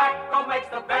tobacco makes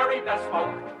the very best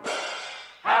smoke.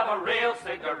 Have a real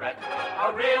cigarette,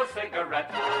 a real cigarette,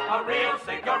 a real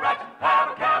cigarette,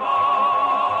 have a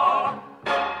Camel.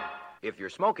 If you're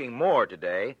smoking more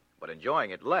today, but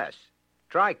enjoying it less,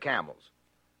 try Camels.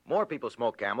 More people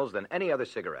smoke Camels than any other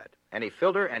cigarette. Any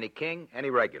filter, any king,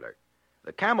 any regular.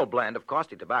 The Camel blend of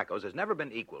costly tobaccos has never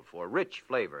been equaled for rich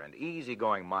flavor and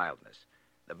easygoing mildness.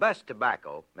 The best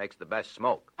tobacco makes the best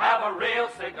smoke. Have a real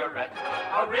cigarette,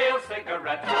 a real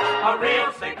cigarette, a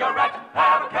real cigarette,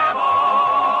 have a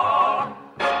Camel.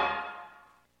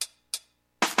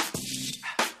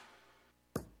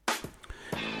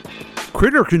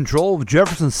 Critter Control of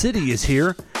Jefferson City is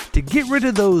here to get rid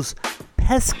of those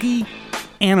pesky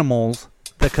animals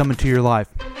that come into your life.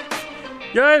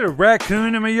 Yeah, I had a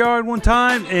raccoon in my yard one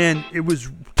time, and it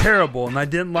was terrible, and I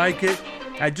didn't like it.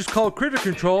 I just called Critter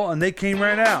Control, and they came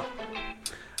right out.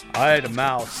 I had a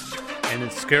mouse, and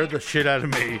it scared the shit out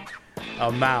of me.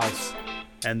 A mouse,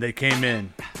 and they came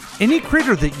in. Any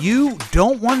critter that you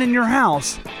don't want in your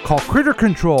house, call Critter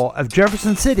Control of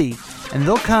Jefferson City, and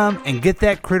they'll come and get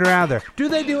that critter out of there. Do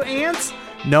they do ants?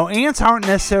 No, ants aren't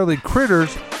necessarily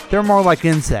critters. They're more like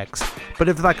insects. But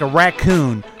if like a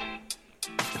raccoon,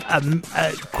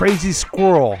 a crazy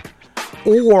squirrel,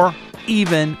 or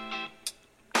even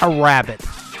a rabbit.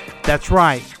 That's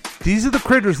right. These are the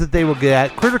critters that they will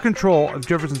get at Critter Control of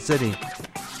Jefferson City.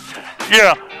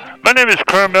 Yeah, my name is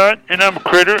Kermit, and I'm a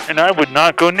critter, and I would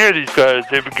not go near these guys.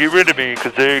 They would get rid of me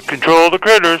because they control the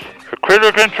critters.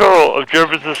 Critter Control of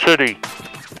Jefferson City.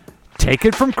 Take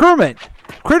it from Kermit.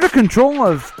 Critter Control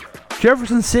of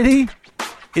Jefferson City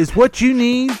is what you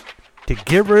need to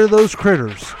get rid of those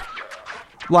critters.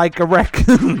 Like a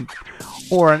raccoon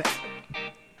or a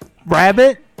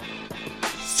rabbit,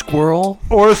 squirrel,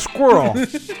 or a squirrel,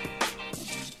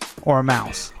 or a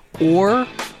mouse, or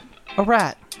a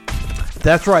rat.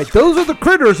 That's right. Those are the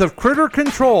critters of Critter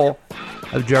Control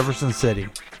of Jefferson City.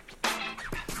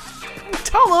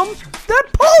 Tell them that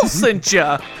Paul sent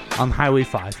ya on Highway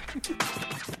 5.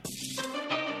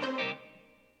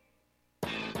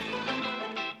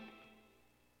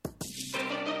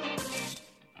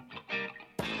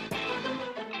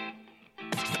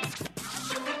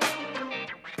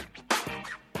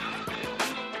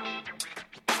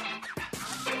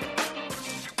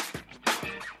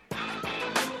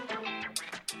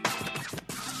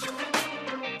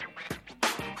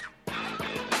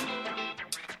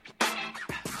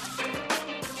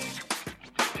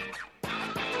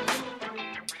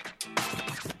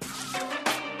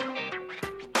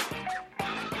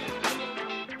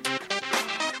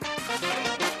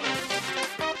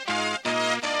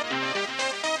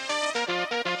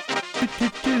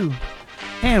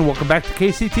 And welcome back to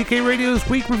KCTK Radio's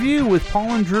Week Review with Paul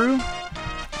and Drew.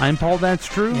 I'm Paul, that's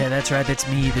Drew. Yeah, that's right, that's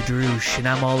me, the Droosh, and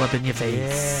I'm all up in your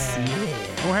face. Yeah.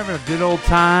 We're having a good old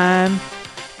time.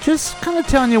 Just kind of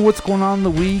telling you what's going on in the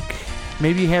week.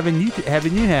 Maybe having you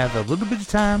have a little bit of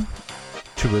time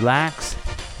to relax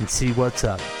and see what's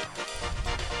up.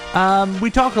 We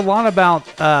talk a lot about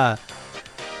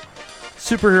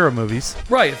superhero movies.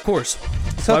 Right, of course.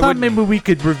 So I thought maybe we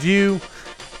could review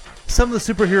some of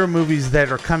the superhero movies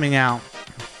that are coming out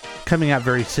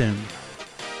very soon.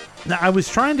 Now, I was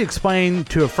trying to explain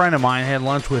to a friend of mine I had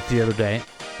lunch with the other day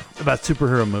about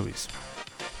superhero movies.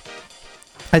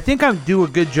 I think I do a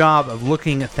good job of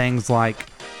looking at things like,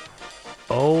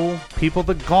 people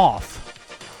that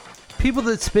golf, people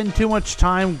that spend too much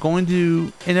time going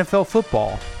to NFL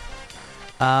football,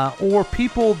 or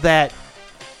people that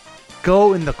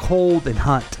go in the cold and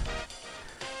hunt.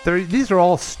 These are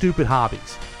all stupid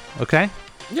hobbies, okay?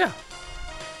 Yeah.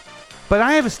 But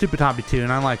I have a stupid hobby too,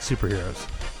 and I like superheroes.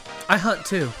 I hunt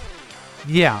too.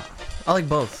 Yeah. I like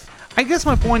both. I guess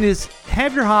my point is,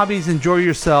 have your hobbies, enjoy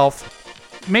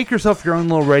yourself, make yourself your own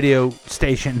little radio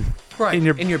station. Right, in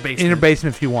your basement. In your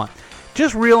basement if you want.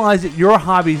 Just realize that your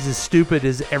hobby's as stupid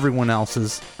as everyone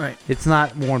else's. Right. It's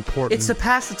not more important. It's to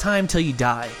pass the time till you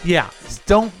die. Yeah.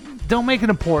 Don't make it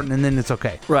important, and then it's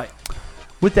okay. Right.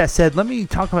 With that said, let me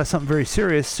talk about something very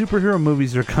serious. Superhero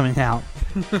movies are coming out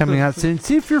soon.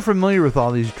 See if you're familiar with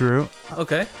all these, Drew.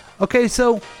 Okay. Okay,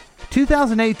 so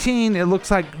 2018, it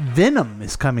looks like Venom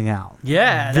is coming out.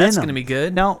 Yeah, that's going to be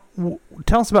good. Now,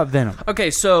 tell us about Venom. Okay,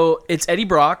 so it's Eddie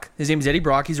Brock. His name is Eddie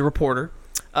Brock. He's a reporter.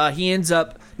 He ends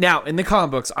up... Now, in the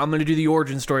comic books, I'm going to do the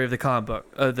origin story of the comic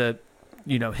book.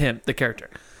 The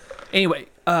character. Anyway,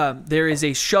 there is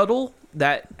a shuttle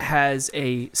that has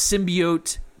a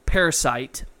symbiote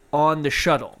parasite on the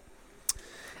shuttle.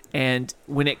 And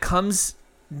when it comes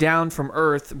down from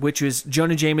Earth, which is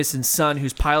Jonah Jameson's son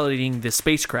who's piloting the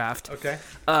spacecraft,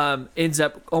 ends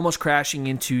up almost crashing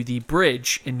into the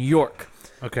bridge in New York.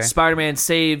 Okay. Spider-Man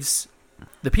saves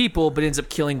the people, but ends up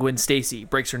killing Gwen Stacy,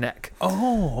 breaks her neck.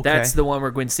 Oh, okay. That's the one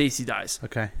where Gwen Stacy dies.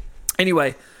 Okay.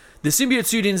 Anyway, the symbiote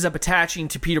suit ends up attaching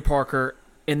to Peter Parker,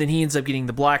 and then he ends up getting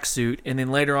the black suit, and then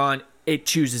later on, it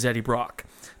chooses Eddie Brock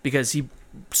because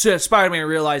Spider-Man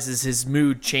realizes his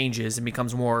mood changes and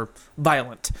becomes more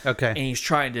violent. Okay. And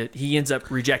he ends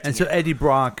up rejecting And so it. Eddie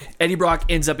Brock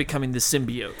ends up becoming the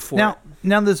symbiote for it.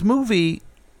 Now this movie,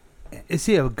 is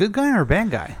he a good guy or a bad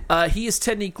guy? He is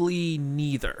technically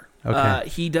neither. Okay.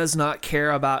 He does not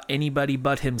care about anybody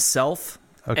but himself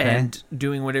and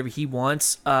doing whatever he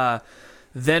wants.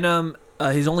 Venom,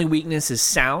 his only weakness is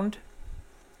sound.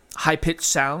 High-pitched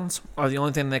sounds are the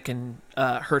only thing that can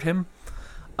hurt him.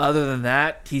 Other than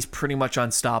that, he's pretty much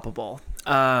unstoppable.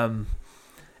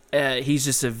 He's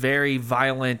just a very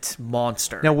violent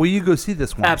monster. Now, will you go see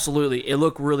this one? Absolutely. It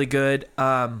looked really good.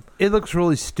 It looks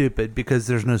really stupid because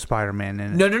there's no Spider-Man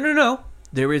in it. No.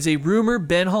 There is a rumor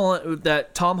that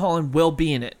Tom Holland will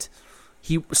be in it.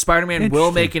 Spider-Man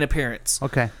will make an appearance.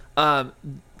 Okay. And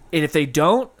if they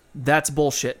don't, that's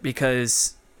bullshit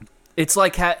because... It's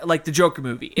like the Joker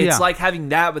movie. It's like having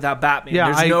that without Batman.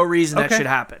 Yeah, There's no reason that should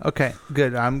happen. Okay,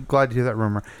 good. I'm glad to hear that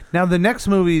rumor. Now, the next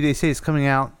movie they say is coming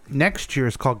out next year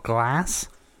is called Glass.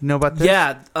 You know about this?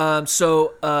 Yeah.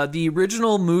 So the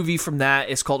original movie from that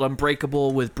is called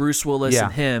Unbreakable with Bruce Willis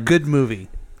and him. Good movie.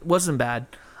 Wasn't bad.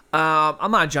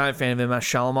 I'm not a giant fan of M. Night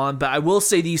Shyamalan, but I will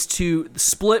say these two. The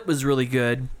Split was really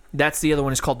good. That's the other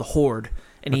one. Is called The Horde,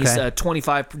 and he's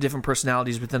 25 different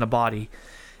personalities within a body,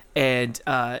 and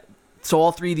so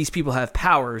all three of these people have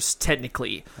powers,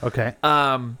 technically. Okay.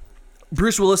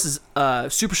 Bruce Willis is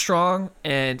super strong,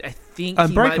 and I think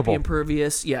he might be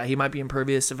impervious. Yeah, he might be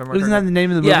impervious. If I'm Isn't that the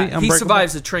name of the movie? Yeah, he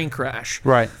survives a train crash.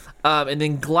 Right. And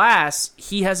then Glass,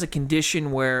 he has a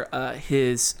condition where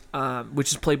his,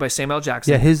 which is played by Samuel L.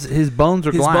 Jackson. Yeah, his bones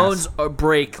are glass. His bones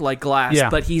break like glass,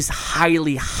 but he's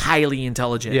highly, highly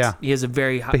intelligent. Yeah. He has a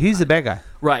very high... But he's a bad guy.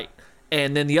 Right.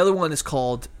 And then the other one is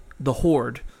called The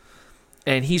Horde.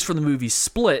 And he's from the movie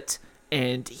Split,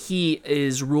 and he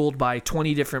is ruled by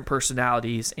 20 different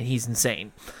personalities, and he's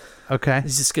insane. Okay.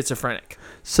 He's just schizophrenic.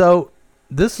 So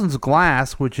this one's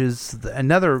Glass, which is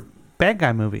another bad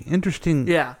guy movie. Interesting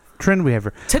trend we have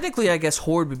here. Technically, I guess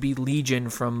Horde would be Legion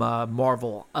from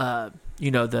Marvel.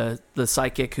 The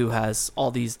psychic who has all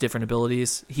these different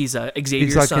abilities. He's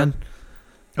Xavier's son. Him?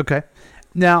 Okay.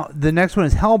 Now, the next one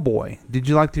is Hellboy. Did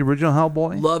you like the original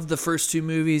Hellboy? Loved the first two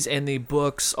movies, and the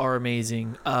books are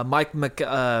amazing.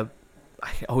 I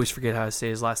always forget how to say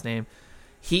his last name.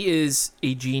 He is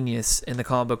a genius in the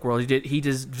comic book world. He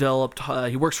developed.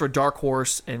 He works for Dark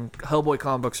Horse, and Hellboy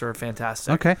comic books are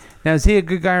fantastic. Okay. Now, is he a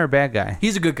good guy or a bad guy?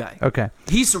 He's a good guy. Okay.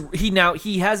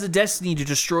 He has a destiny to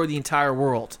destroy the entire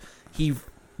world. He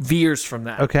veers from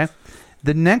that. Okay.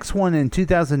 The next one in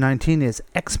 2019 is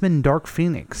X-Men Dark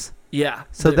Phoenix. Yeah.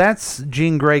 So that's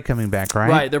Jean Grey coming back, right?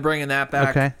 Right, they're bringing that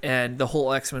back, Okay. and the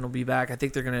whole X-Men will be back. I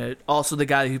think they're going to... Also, the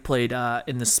guy who played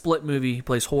in the Split movie, he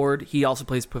plays Horde, he also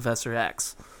plays Professor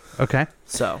X. Okay.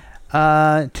 So...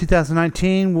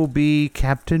 2019 will be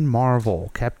Captain Marvel.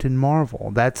 Captain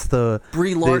Marvel. That's the...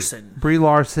 Brie Larson. Brie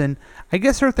Larson. I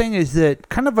guess her thing is that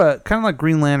kind of like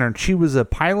Green Lantern. She was a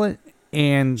pilot,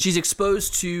 and... She's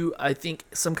exposed to, I think,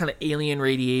 some kind of alien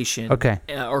radiation. Okay.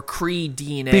 Or Kree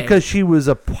DNA. Because she was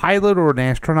a pilot or an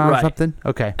astronaut or Right. something?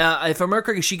 Okay. If I remember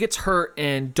correctly, she gets hurt,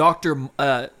 and Dr.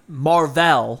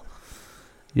 Marvel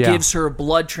Yeah. gives her a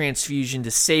blood transfusion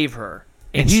to save her.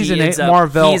 And she he's an ends up-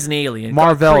 Marvel. He's an alien.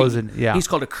 Marvel Kree. is an... Yeah. He's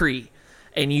called a Kree.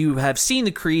 And you have seen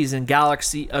the Krees in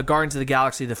Galaxy Guardians of the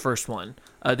Galaxy, the first one.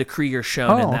 The Kree are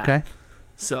shown in that. Okay.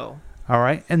 So... All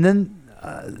right. And then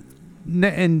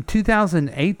in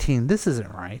 2018, this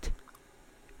isn't right.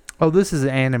 Oh, this is an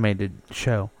animated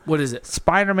show. What is it?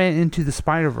 Spider-Man Into the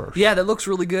Spider-Verse. Yeah, that looks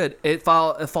really good. It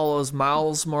follows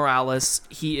Miles Morales.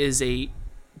 He is a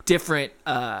different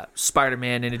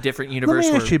Spider-Man in a different universe.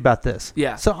 Let me ask you about this.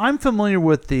 Yeah. So I'm familiar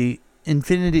with the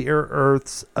Infinity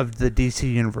Earths of the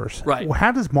DC universe. Right. Well,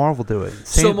 how does Marvel do it?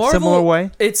 So Marvel, Similar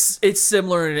way? It's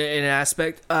similar in an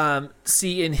aspect.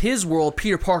 See, in his world,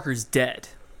 Peter Parker's dead.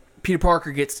 Peter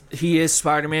Parker he is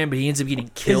Spider-Man, but he ends up getting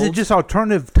killed. Is it just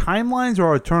alternative timelines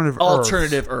or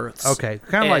alternative Earths? Okay,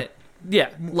 kind of like yeah,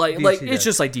 like DC it's does.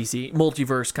 just like DC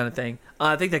multiverse kind of thing.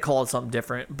 I think they call it something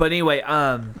different, but anyway,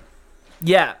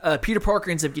 Peter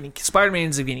Parker Spider-Man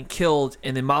ends up getting killed,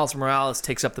 and then Miles Morales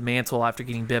takes up the mantle after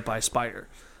getting bit by a spider,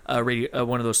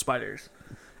 one of those spiders,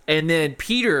 and then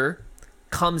Peter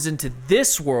comes into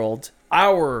this world,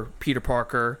 our Peter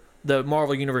Parker, the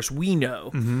Marvel universe we know.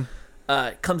 Mm-hmm.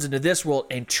 Comes into this world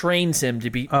and trains him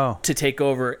to take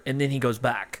over, and then he goes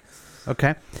back.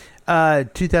 Okay.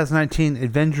 2019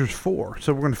 Avengers 4.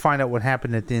 So we're going to find out what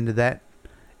happened at the end of that.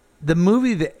 The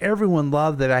movie that everyone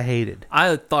loved that I hated.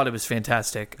 I thought it was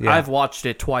fantastic. Yeah. I've watched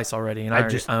it twice already, and I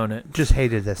just own it. Just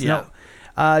hated this. Yeah.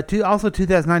 No. Also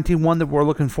 2019 one that we're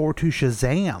looking forward to,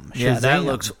 Shazam. Yeah, that Shazam.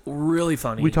 looks really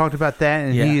funny. We talked about that,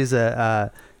 and Yeah. he is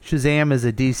a Shazam is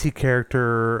a DC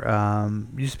character.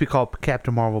 Used to be called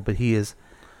Captain Marvel, but he is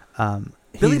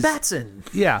Billy Batson.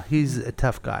 Yeah, he's a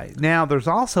tough guy. Now, there's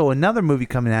also another movie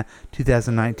coming out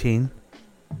 2019.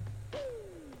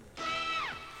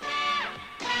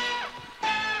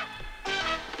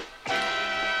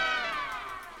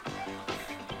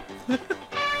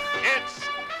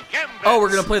 Oh, we're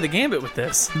gonna play the Gambit with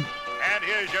this. And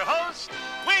here's your host,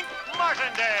 Wink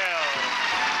Martindale.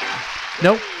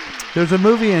 Nope. There's a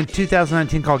movie in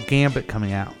 2019 called Gambit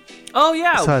coming out. Oh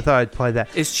yeah. So I thought I'd play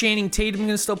that. Is Channing Tatum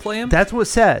gonna still play him? That's what it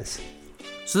says.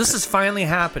 So this is finally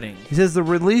happening. He says the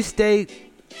release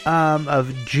date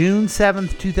of June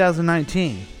 7th,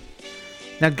 2019.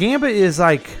 Now, Gambit is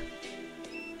like...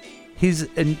 He's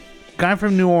a guy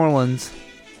from New Orleans.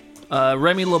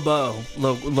 Remy LeBeau.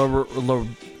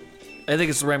 I think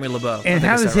it's Remy LeBeau. And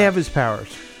how does he have his powers?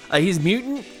 He's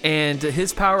mutant, and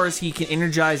his powers, he can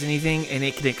energize anything, and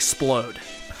it can explode.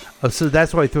 Oh, so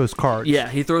that's why he throws cards. Yeah,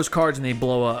 he throws cards, and they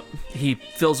blow up. He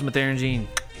fills them with energy and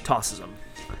tosses them.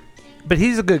 But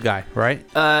he's a good guy, right?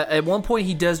 At one point,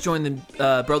 he does join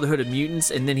the Brotherhood of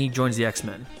Mutants, and then he joins the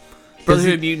X-Men.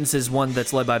 Brotherhood of Mutants is one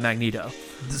that's led by Magneto.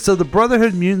 So the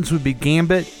Brotherhood of Mutants would be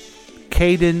Gambit,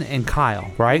 Caden, and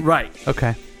Kyle, right? Right.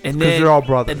 Okay. And because then they're all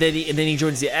brothers. And then he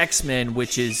joins the X-Men,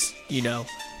 which is,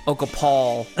 Uncle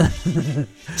Paul,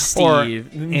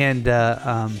 Steve, and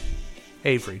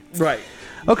Avery. Right.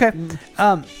 Okay.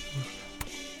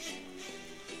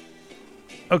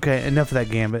 Okay, enough of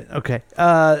that Gambit. Okay.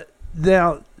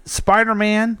 Now,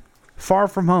 Spider-Man Far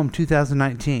From Home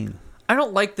 2019. I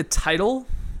don't like the title,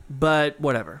 but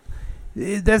whatever.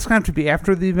 That's going to have to be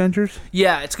after the Avengers?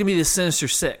 Yeah, it's going to be the Sinister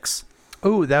Six.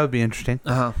 Oh, that would be interesting.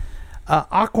 Uh-huh.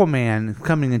 Aquaman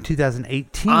coming in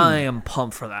 2018. I am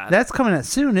pumped for that. That's coming out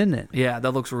soon, isn't it? Yeah,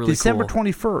 that looks really December cool.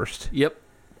 21st. Yep.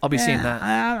 I'll be seeing that.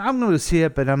 I'm going to see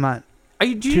it, but I'm not. Do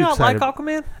you not excited. like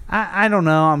Aquaman? I don't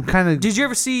know. I'm kind of. Did you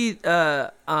ever see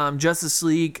Justice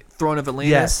League Throne of Atlantis?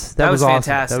 Yes, that was awesome.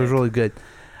 fantastic. That was really good.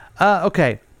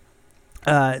 Okay.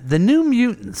 The New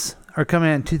Mutants are coming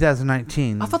out in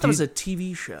 2019. I thought that was a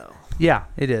TV show. Yeah,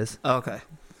 it is. Oh, okay.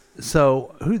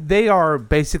 So they are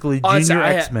basically junior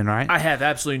X-Men, right? I have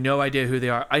absolutely no idea who they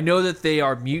are. I know that they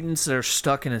are mutants that are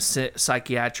stuck in a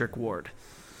psychiatric ward.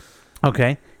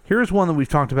 Okay. Here's one that we've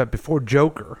talked about before.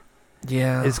 Joker.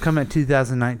 Yeah. It's coming out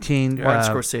 2019.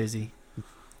 Martin Scorsese.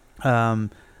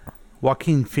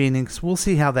 Joaquin Phoenix. We'll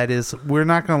see how that is. We're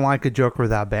not going to like a Joker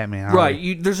without Batman. are Right.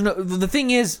 we? The thing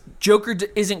is, Joker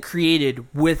isn't created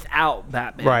without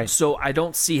Batman. Right. So I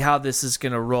don't see how this is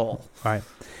going to roll. Right.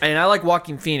 And I like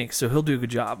Joaquin Phoenix, so he'll do a good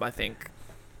job, I think.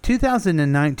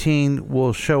 2019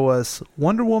 will show us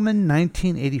Wonder Woman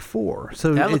 1984.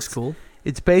 So That looks cool.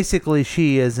 It's basically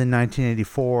she is in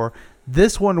 1984.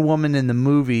 This Wonder Woman in the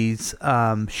movies,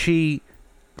 she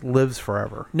lives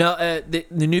forever. No, the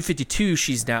New 52,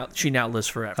 she now lives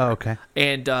forever. Oh, okay.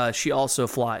 And she also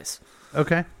flies.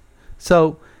 Okay.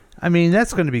 So, I mean,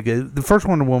 that's going to be good. The first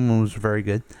Wonder Woman was very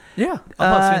good. Yeah.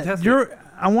 That's fantastic.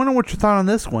 I wonder what your thought on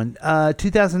this one.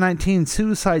 2019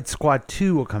 Suicide Squad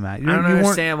 2 will come out. I don't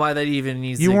understand why that even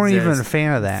needs to You weren't exist. even a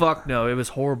fan of that. Fuck no, it was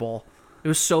horrible. It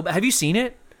was so bad. Have you seen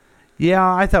it? Yeah,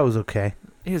 I thought it was okay.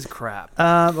 It is crap.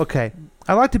 Okay.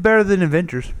 I liked it better than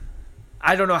Avengers.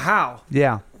 I don't know how.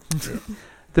 Yeah.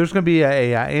 There's going to be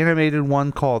a animated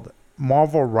one called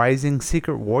Marvel Rising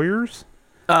Secret Warriors.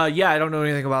 Yeah, I don't know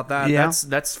anything about that. Yeah.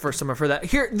 That's the first time I've heard that.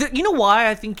 Here, you know why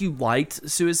I think you liked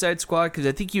Suicide Squad? Because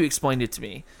I think you explained it to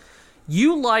me.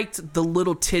 You liked the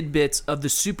little tidbits of the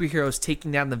superheroes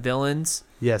taking down the villains.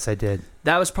 Yes, I did.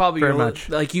 That was probably Very your much.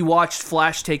 like you watched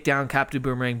Flash take down Captain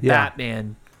Boomerang, Yeah.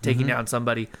 Batman taking Mhm. down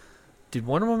somebody. Did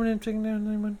Wonder Woman end up taking down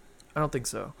anyone? I don't think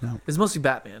so. No. It's mostly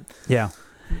Batman. Yeah.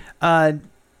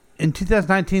 In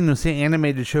 2019, we'll see an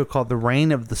animated show called The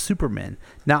Reign of the Supermen.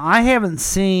 Now, I haven't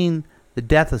seen The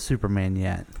Death of Superman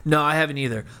yet. No, I haven't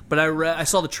either. But I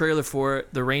saw the trailer for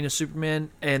it, The Reign of Superman,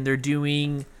 and they're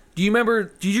doing. Do you remember?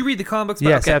 Did you read the comic books?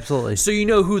 Yes, absolutely. So you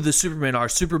know who the Supermen are: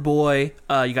 Superboy.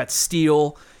 You got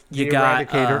Steel. You The got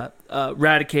Eradicator.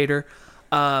 Eradicator.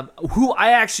 Who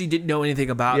I actually didn't know anything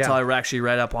about Yeah. until I actually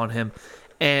read up on him.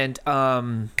 And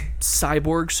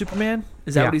Cyborg Superman,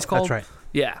 is that Yeah, what he's called? that's right.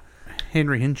 Yeah.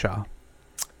 Henry Henshaw.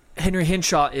 Henry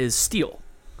Henshaw is Steel.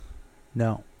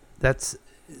 No, that's.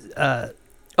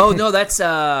 Oh no, that's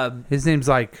his name's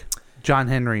like John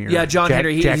Henry. Or yeah, John Jack-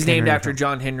 Henry. Jack He's named Henry or after something.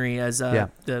 John Henry as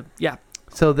yeah.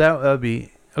 So that would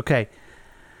be okay.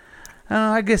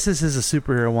 I guess this is a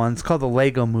superhero one. It's called the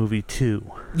Lego Movie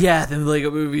 2. Yeah, the Lego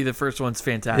Movie, the first one's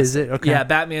fantastic. Is it? Okay. Yeah,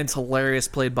 Batman's hilarious,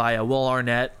 played by Will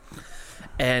Arnett,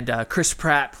 and Chris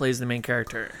Pratt plays the main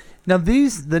character. Now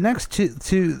the next two,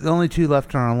 the only two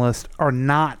left on our list are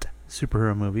not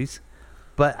superhero movies,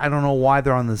 but I don't know why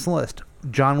they're on this list.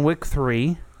 John Wick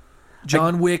 3.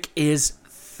 John Wick is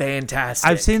fantastic.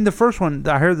 I've seen the first one.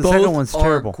 I heard the Both second one's are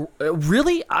terrible.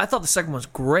 Really? I thought the second one was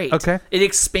great. Okay. It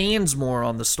expands more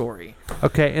on the story.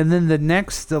 Okay, and then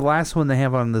the last one they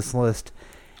have on this list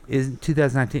is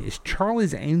 2019 is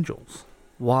Charlie's Angels.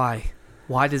 Why?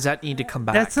 Why does that need to come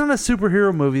back? That's not a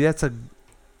superhero movie. That's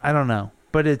I don't know,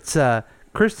 but it's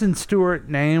Kristen Stewart,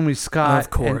 Naomi Scott, Of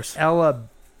course. and Ella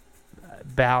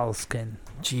Balskin.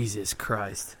 Jesus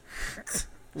Christ.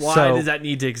 Why So- does that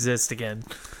need to exist again?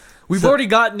 We've already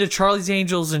gotten to Charlie's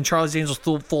Angels and Charlie's Angels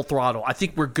full throttle. I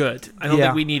think we're good. I don't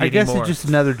think we need I any guess more. it's just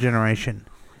another generation.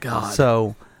 God.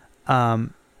 So, I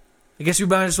guess we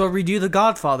might as well redo The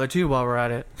Godfather too while we're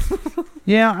at it.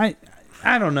 yeah,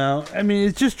 I don't know. I mean,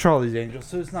 it's just Charlie's Angels,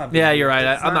 so it's not. Yeah, you're right.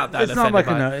 I'm not that It's not offended like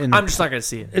by it. I'm just not going to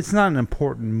see it. It's not an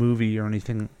important movie or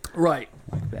anything, Right.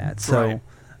 like that. So,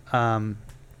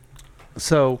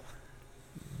 so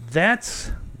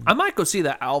that's I might go see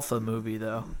the Alpha movie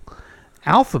though.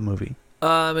 Alpha movie.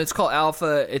 It's called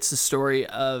Alpha. It's the story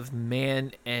of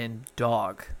man and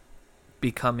dog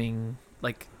becoming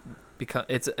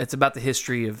it's about the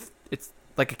history of it's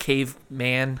like a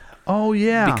caveman. Oh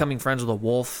yeah, becoming friends with a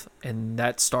wolf, and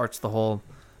that starts the whole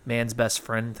man's best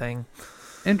friend thing.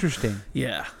 Interesting.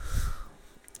 Yeah.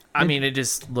 I mean, it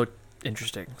just looked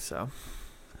interesting. So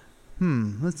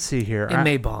let's see here. it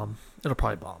may bomb. It'll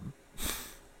probably bomb.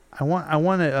 I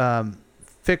want to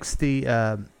fix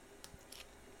the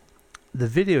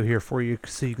video here for you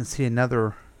so you can see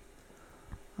another.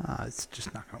 It's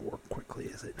just not going to work quickly,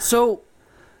 is it? So,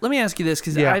 let me ask you this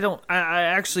because Yeah. I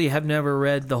actually have never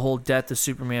read the whole Death of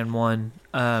Superman one.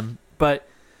 But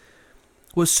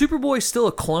was Superboy still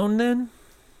a clone then?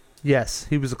 Yes,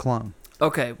 he was a clone.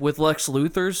 Okay, with Lex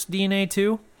Luthor's DNA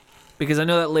too, because I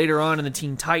know that later on in the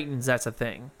Teen Titans that's a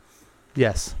thing.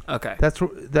 Yes. Okay.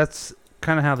 That's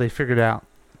kind of how they figured out.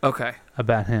 Okay.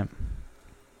 About him.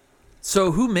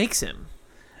 So who makes him?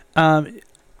 I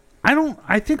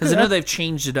think Because I know they've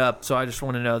changed it up, so I just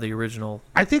want to know the original.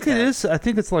 I think it is. I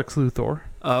think it's Lex Luthor.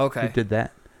 Oh, okay. Who did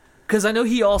that? Because I know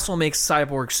he also makes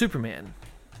Cyborg Superman.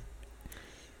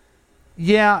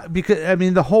 Yeah, because I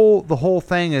mean the whole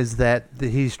thing is that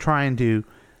he's trying to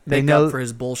They Make know up for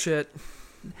his bullshit.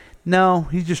 No,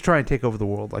 he's just trying to take over the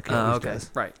world like he always Okay, does.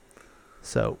 right.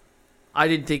 So I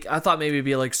thought maybe it'd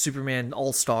be like Superman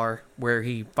All-Star, where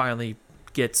he finally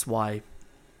gets why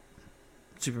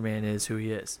Superman is who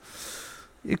he is.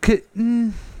 it could,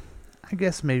 I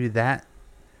guess maybe that.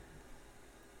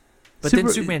 But then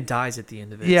Superman dies at the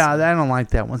end of it. Yeah, so. I don't like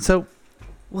that one. So,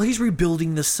 well, he's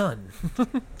rebuilding the sun.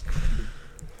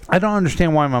 I don't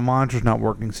understand why my monitor's not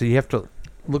working. So you have to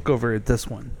look over at this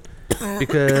one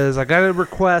because I got a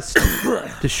request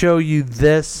to show you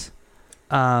this.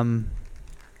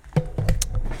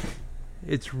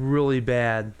 It's really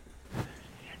bad.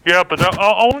 Yeah, but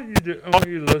I want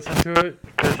you to listen to it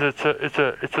because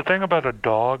it's a thing about a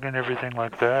dog and everything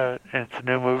like that. And it's a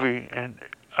new movie, and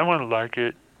I want to like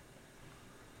it.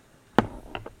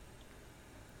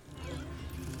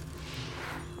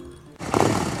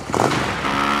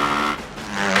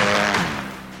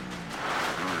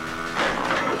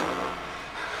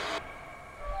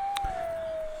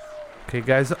 Okay,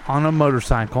 guys, on a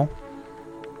motorcycle.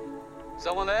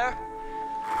 Someone there?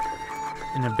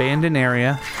 In an abandoned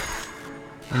area,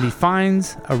 and he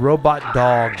finds a robot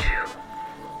dog.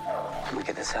 Let me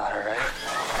get this out, alright?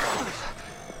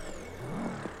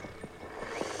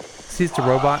 See, it's a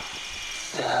robot.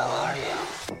 The hell are you?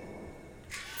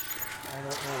 I don't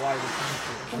know why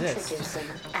Introducing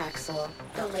Axel,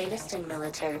 the latest in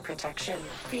military protection.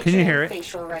 Can you hear it?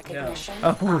 Facial recognition,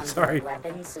 Yeah. Oh, onboard sorry.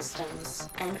 weapon systems,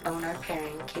 and owner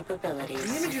pairing capabilities.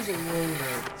 The images are really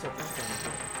good.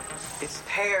 It's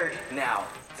paired now.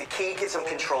 The key gives him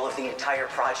control of the entire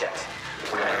project.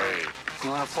 Hey, you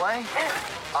wanna play?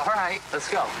 All right, let's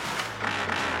go.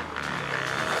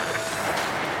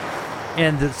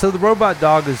 And so the robot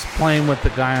dog is playing with the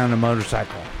guy on the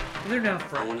motorcycle. They're down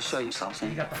front. I want to show you something.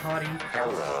 You got the hottie.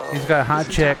 Hello. He's got a hot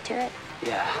chick.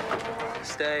 Yeah.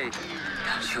 Stay.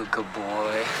 Aren't you a good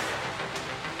boy?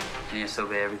 Can you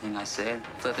disobey everything I said?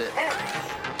 Flip it.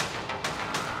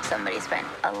 Somebody spent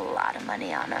a lot of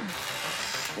money on him.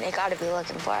 They gotta be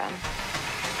looking for him.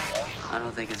 I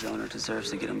don't think his owner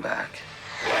deserves to get him back.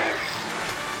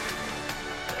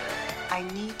 I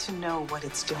need to know what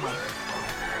it's doing.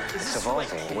 It's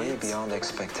evolving way beyond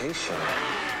expectation.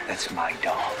 That's my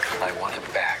dog. I want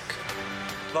it back.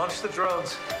 Launch the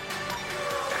drones.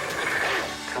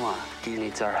 Come on, he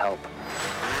needs our help.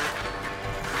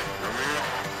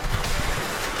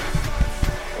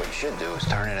 What you should do is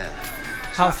turn it in.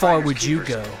 How far would you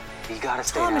go? You gotta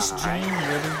stay Thomas down, Jane, all right?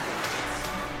 really?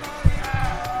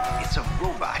 It's a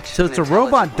robot. So it's a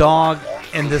robot dog,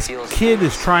 and this kid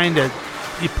is trying to.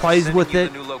 He plays with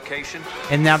it,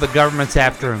 and now the government's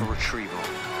after him.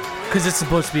 Because it's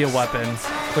supposed to be a weapon,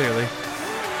 clearly.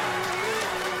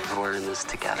 We're in this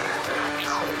together.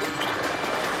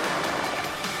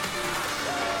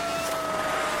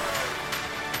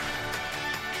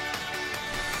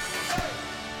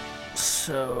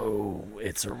 So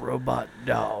it's a robot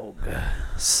dog.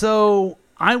 So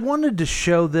I wanted to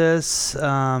show this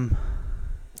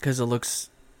because it looks.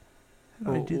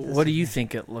 What do you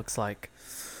think it looks like?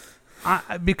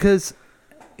 Because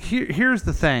here's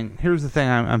the thing. Here's the thing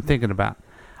I'm thinking about.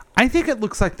 I think it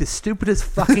looks like the stupidest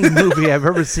fucking movie I've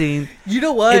ever seen. You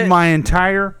know what? In my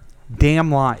entire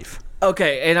damn life.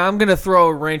 Okay, and I'm gonna throw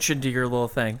a wrench into your little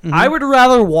thing. Mhm. I would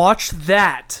rather watch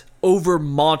that over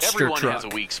Monster Everyone Truck. has a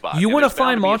weak spot, You and want to there's bound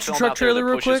find to be a Monster film Truck out there trailer that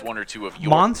real pushes quick? one or two of your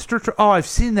Monster Truck. Oh, I've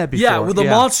seen that before. Yeah, well, the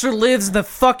monster lives in the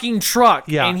fucking truck.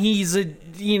 Yeah. And he's a,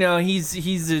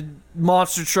 he's a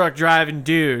monster truck driving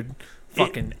dude.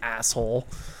 Fucking asshole.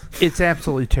 It's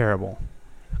absolutely terrible.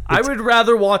 I would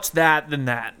rather watch that than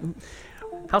that.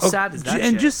 How Oh, sad is that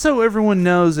And shit? just so everyone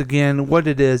knows again what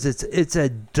it is, it's a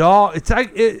dog. It's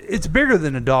like it's bigger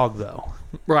than a dog though.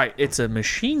 Right, it's a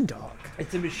machine dog.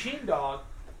 It's a machine dog,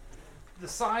 the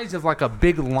size of like a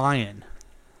big lion.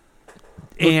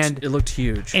 It looked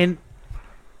huge. And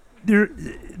the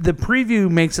preview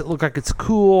makes it look like it's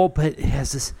cool, but it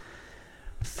has this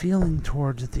feeling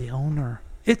towards the owner.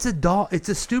 It's a dog. It's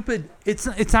a stupid.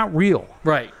 It's not real.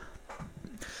 Right.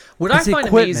 What It's I find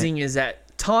equipment. amazing is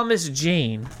that Thomas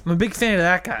Jane, I'm a big fan of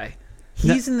that guy.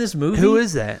 He's in this movie. Who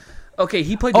is that? Okay,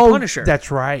 he played the Oh, Punisher.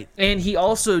 that's right. And he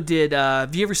also did,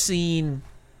 have you ever seen,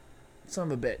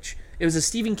 son of a bitch, it was a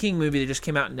Stephen King movie that just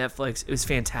came out on Netflix. It was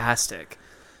fantastic.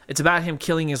 It's about him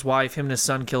killing his wife, him and his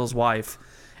son kill his wife,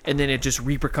 and then it just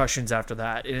repercussions after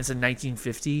that. And it's in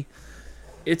 1950.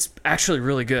 It's actually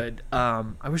really good. I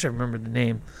wish I remembered the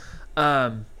name.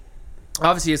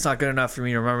 Obviously, it's not good enough for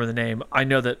me to remember the name. I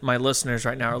know that my listeners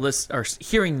right now are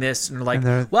hearing this and are like, And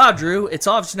they're- wow, Drew, it's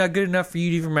obviously not good enough for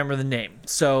you to even remember the name.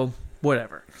 So,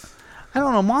 whatever. I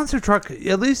don't know. Monster Truck.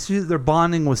 At least they're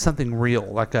bonding with something real,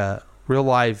 like a real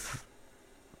life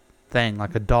thing,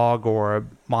 like a dog or a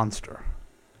monster.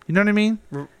 You know what I mean?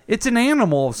 It's an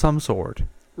animal of some sort.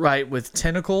 Right, with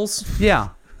tentacles? Yeah.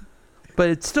 But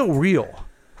it's still real.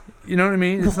 You know what I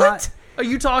mean? It's What are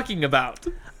you talking about?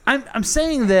 I'm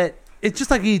saying that it's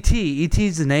just like E.T.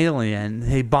 E.T.'s an alien.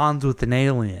 He bonds with an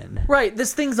alien. Right,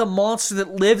 this thing's a monster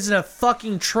that lives in a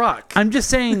fucking truck. I'm just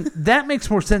saying that makes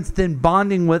more sense than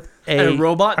bonding with A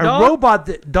robot dog? A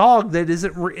robot dog that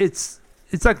isn't...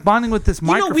 It's like bonding with this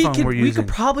microphone we're using. We could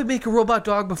probably make a robot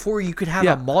dog before you could have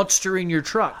a monster in your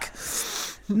truck.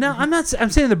 No, I'm not. I'm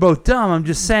saying they're both dumb. I'm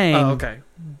just saying. Oh, okay.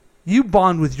 You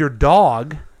bond with your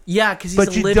dog. Yeah, because he's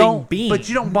a living being. But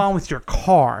you don't bond with your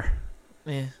car.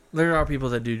 Yeah, there are people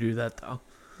that do that, though.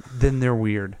 Then they're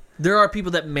weird. There are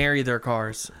people that marry their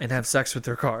cars and have sex with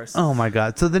their cars. Oh, my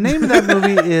God. So the name of that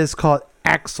movie is called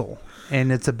Axel,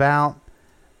 and it's about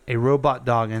a robot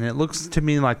dog, and it looks to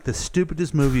me like the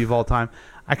stupidest movie of all time.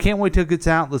 I can't wait till it gets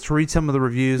out. Let's read some of the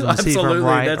reviews and see if I'm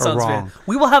right or wrong.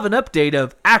 We will have an update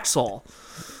of Axel.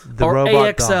 Or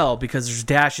robot AXL dog. because there's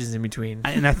dashes in between.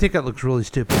 And I think that looks really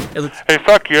stupid. Hey,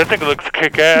 fuck you. I think it looks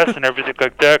kick-ass and everything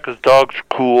like that because dogs are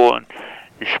cool and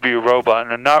you should be a robot.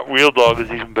 And a not real dog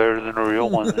is even better than a real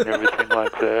one and everything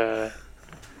like that.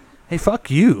 Hey,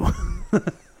 fuck you.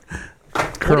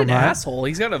 What an asshole.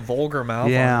 He's got a vulgar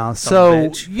mouth. Yeah,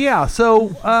 Son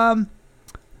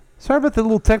sorry about the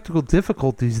little technical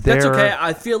difficulties there. That's okay.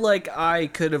 I feel like I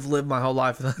could have lived my whole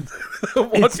life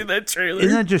watching that trailer.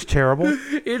 Isn't that just terrible?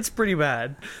 It's pretty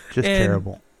bad. Just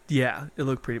terrible. Yeah, it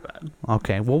looked pretty bad.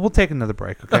 Okay, well, we'll take another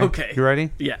break, okay? Okay. You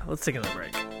ready? Yeah, let's take another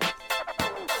break.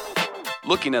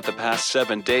 Looking at the past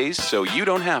 7 days so you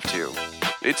don't have to.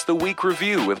 It's the Week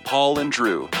Review with Paul and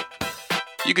Drew.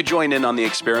 You could join in on the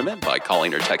experiment by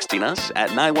calling or texting us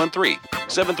at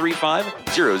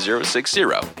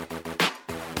 913-735-0060.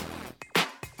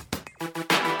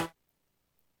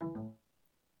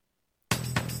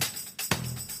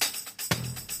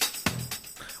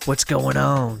 What's going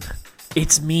on?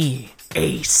 It's me,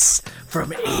 Ace,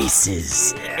 from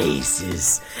Aces. Hell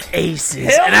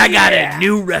And I got yeah. a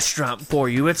new restaurant for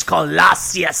you. It's called La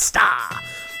Siesta.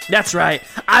 That's right.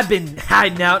 I've been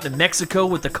hiding out in Mexico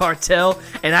with the cartel,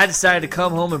 and I decided to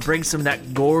come home and bring some of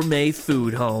that gourmet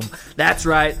food home. That's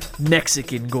right,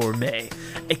 Mexican gourmet.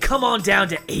 And come on down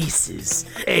to Aces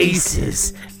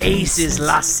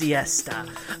La Siesta.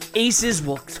 Aces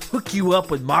will hook you up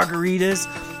with margaritas,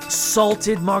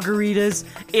 salted margaritas.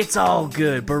 It's all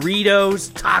good.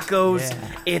 Burritos, tacos. Yeah.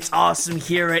 It's awesome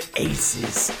here at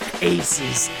Aces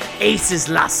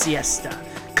La Siesta.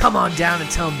 Come on down and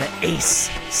tell them that Ace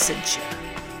sent you.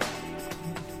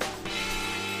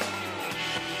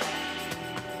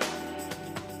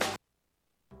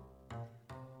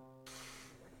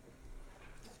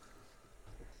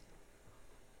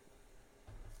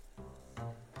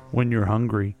 When you're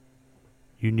hungry,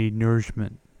 you need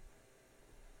nourishment.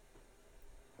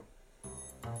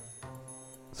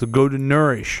 So go to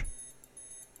Nourish,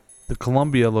 the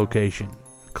Columbia location,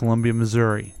 Columbia,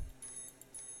 Missouri.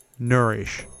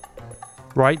 Nourish,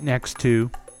 right next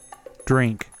to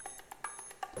Drink.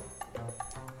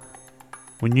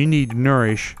 When you need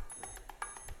Nourish,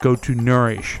 go to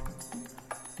Nourish.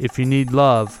 If you need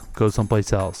love, go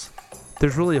someplace else.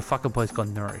 There's really a fucking place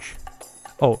called Nourish.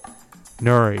 Oh,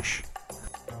 Nourish.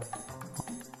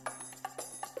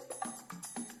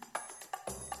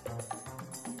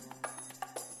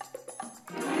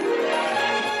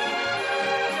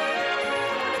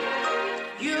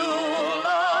 You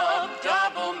love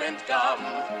double mint gum.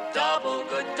 Double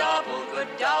good, double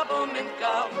mint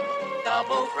gum.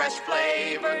 Double fresh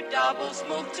flavor, double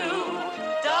smooth too.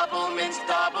 Double mint,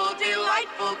 double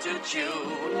delightful to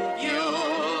chew. You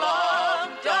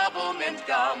love double mint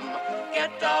gum.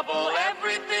 Get double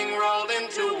everything rolled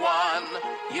into one.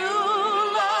 You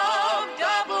love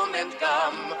double mint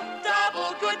gum.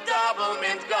 Double good, double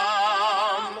mint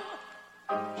gum.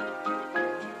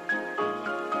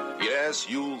 Yes,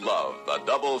 you love the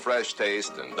double fresh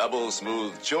taste and double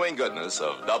smooth chewing goodness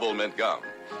of Double Mint gum.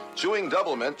 Chewing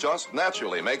Double Mint just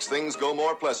naturally makes things go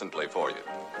more pleasantly for you.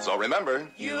 So remember,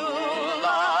 You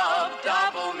love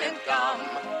double mint gum.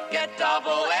 Get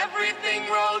double everything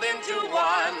rolled into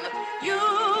one. You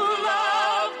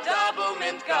love double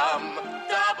mint gum.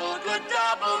 Double good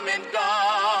double mint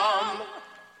gum.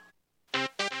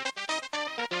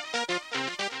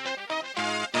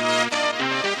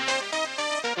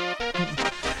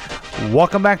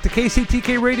 Welcome back to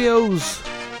KCTK Radio's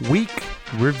Week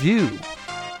Review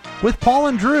with Paul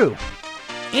and Drew.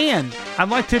 And I'd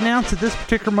like to announce at this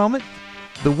particular moment,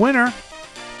 the winner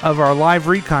of our live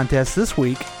read contest this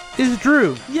week is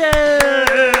Drew.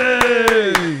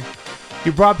 Yay!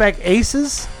 You brought back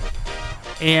Aces,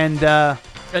 and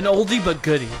an oldie but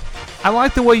goodie. I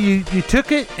like the way you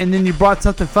took it, and then you brought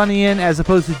something funny in, as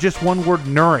opposed to just one word,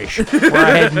 nourish, where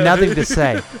I had nothing to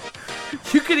say.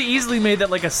 You could have easily made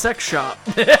that like a sex shop.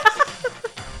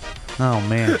 Oh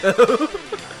man.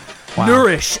 Wow.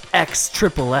 Nourish X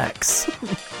XXX.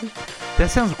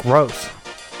 That sounds gross.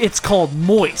 It's called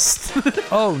moist.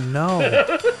 Oh no.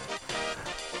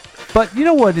 But you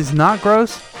know what is not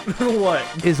gross? What?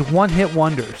 Is one-hit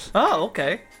wonders. Oh,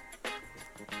 okay.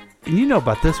 And you know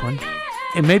about this one.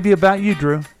 It may be about you,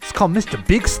 Drew. It's called Mr.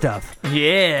 Big Stuff.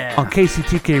 Yeah. On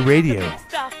KCTK Radio.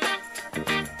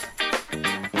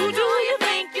 Who do you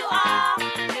think you are,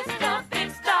 Mr. Big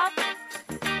Stuff?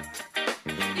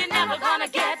 You're never gonna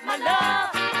get my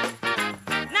love.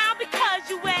 Now because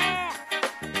you wear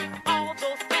all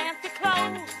those fancy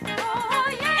clothes. Oh,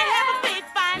 yeah. And have a big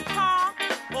fine car.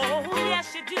 Oh,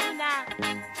 yes you do now.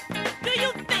 Do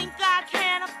you think I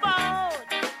can afford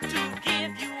to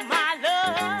give you my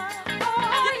love?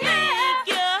 Oh, you think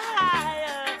you're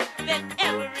higher than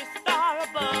every star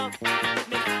above,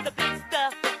 Mr. Big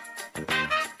Stuff?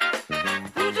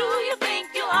 Who do you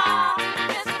think you are,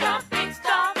 Mr. Big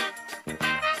Stuff?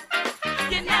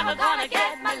 You're never gonna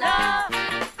get my love.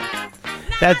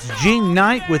 That's Gene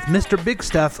Knight with Mr. Big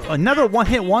Stuff, another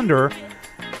one-hit wonder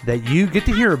that you get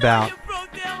to hear about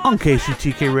on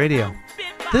KCTK Radio.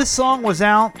 This song was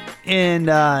out in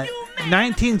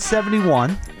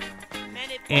 1971,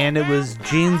 and it was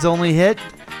Gene's only hit.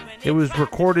 It was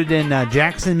recorded in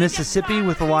Jackson, Mississippi,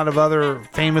 with a lot of other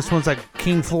famous ones like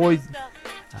King Floyd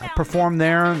performed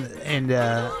there, and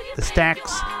the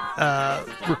Stax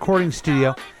recording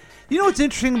studio. You know what's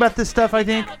interesting about this stuff, I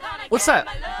think? What's that?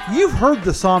 You've heard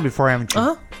the song before, haven't you?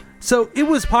 Uh-huh. So it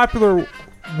was popular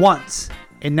once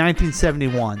in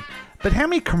 1971. But how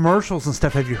many commercials and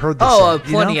stuff have you heard this in?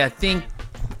 Plenty. You know? I think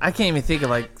I can't even think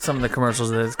of like some of the commercials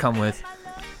that it's come with.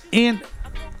 And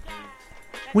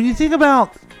when you think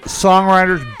about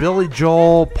songwriters, Billy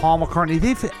Joel, Paul McCartney,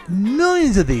 they've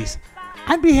millions of these.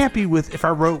 I'd be happy with if I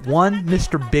wrote one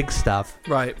Mr. Big Stuff.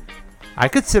 Right. I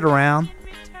could sit around,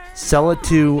 sell it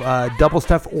to Double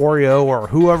Stuff Oreo or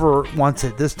whoever wants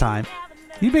it this time.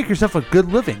 You make yourself a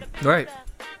good living. Right.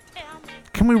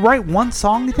 Can we write one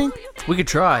song, you think? We could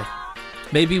try.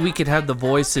 Maybe we could have the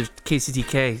voice of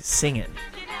KCTK sing it.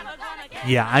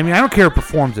 Yeah, I mean, I don't care who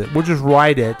performs it. We'll just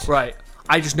write it. Right.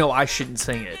 I just know I shouldn't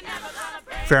sing it.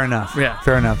 Fair enough. Yeah.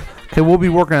 Fair enough. Okay, we'll be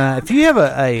working on it. If you have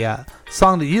a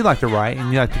song that you'd like to write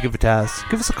and you'd like to give it to us,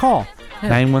 give us a call. Yeah.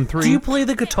 913. Do you play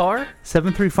the guitar?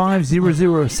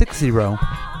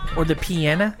 735-0060. Or the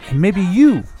piano? And maybe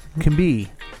you can be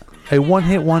a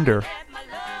one-hit wonder.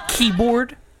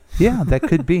 Keyboard? Yeah, that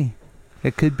could be.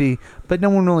 It could be. But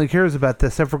no one really cares about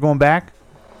this, except for going back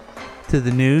to the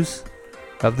news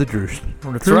of the Drew.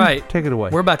 That's Drew, right. Take it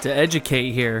away. We're about to educate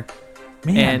here.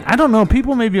 Man, and I don't know.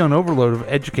 People may be on overload of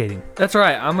educating. That's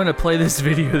right. I'm going to play this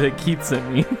video that Keith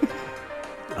sent me.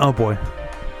 Oh, boy.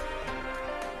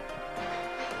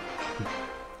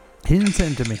 He didn't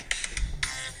send it to me.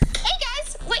 Hey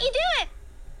guys, what you doing?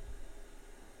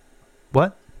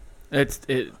 What? It's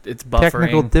buffering.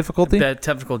 Technical difficulty?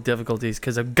 Technical difficulties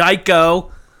because of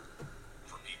Geico.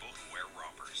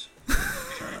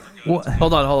 What?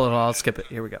 Hold on. I'll skip it.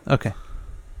 Here we go. Okay.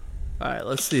 All right,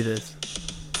 let's see this.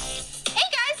 Hey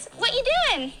guys, what you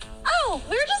doing? Oh,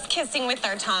 we were just kissing with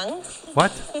our tongues.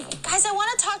 What? Guys, I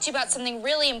want to talk to you about something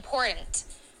really important.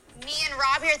 Me and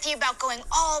Rob here think about going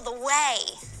all the way.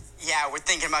 Yeah, we're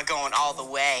thinking about going all the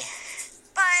way.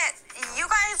 But you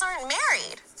guys aren't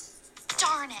married.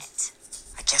 Darn it.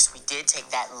 I guess we did take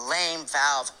that lame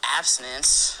vow of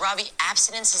abstinence. Robbie,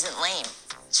 abstinence isn't lame.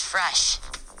 It's fresh.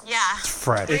 Yeah. It's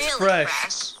fresh. It's Really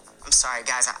fresh. I'm sorry,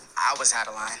 guys. I was out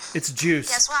of line. It's juice.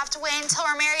 Guess we'll have to wait until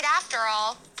we're married after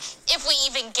all. If we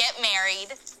even get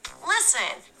married.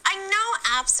 Listen, I know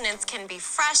abstinence can be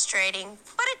frustrating,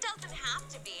 but it doesn't have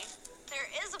to be. There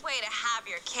is a way to have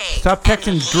your cake. Stop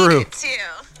texting Drew. Too.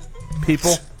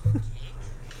 People.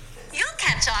 You'll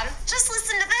catch on. Just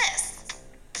listen to this.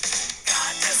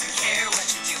 God doesn't care what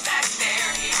you do back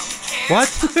there. He only cares What?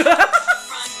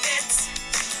 front bits.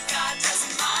 God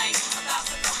doesn't mind about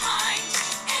the behind.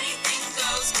 Anything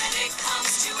goes when it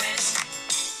comes to it.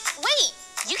 Wait,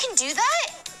 you can do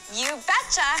that? You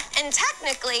betcha. And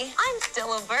technically, I'm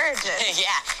still a virgin.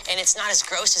 Yeah, and it's not as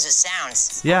gross as it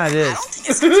sounds. Yeah, it is.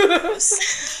 Come on.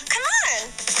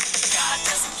 God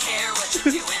doesn't care what you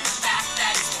do in the back.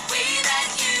 That is the way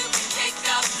that you can pick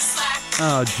up the slack.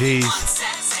 Oh, jeez.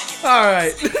 All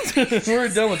right. We're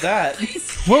done with that.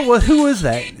 Who is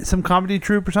that? Some comedy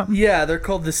troupe or something? Yeah, they're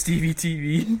called the Stevie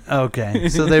TV. Okay.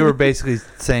 So they were basically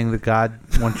saying that God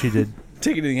wants you to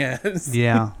Take it in the ass.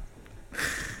 Yeah.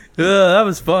 That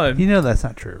was fun. You know that's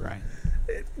not true, right?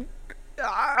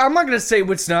 I'm not going to say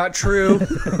what's not true.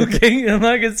 Okay? I'm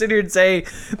not going to sit here and say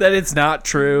that it's not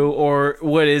true or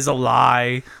what is a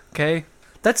lie. Okay?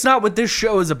 That's not what this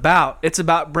show is about. It's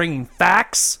about bringing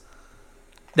facts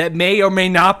that may or may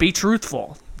not be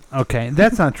truthful. Okay,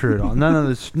 that's not true at all.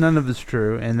 None of it's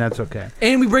true, and that's okay.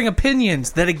 And we bring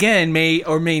opinions that, again, may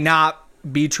or may not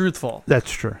be truthful.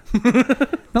 That's true.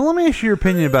 Now, let me ask you your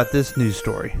opinion about this news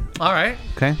story. All right.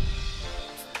 Okay?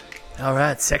 All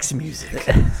right, sexy music.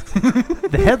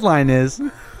 The headline is,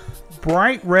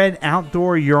 bright red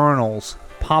outdoor urinals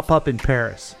pop up in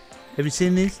Paris. Have you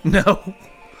seen these? No.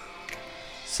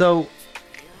 So,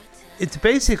 it's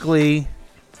basically...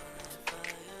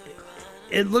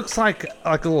 It looks like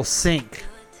a little sink.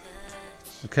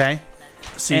 Okay?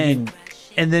 So and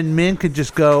then men could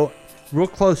just go real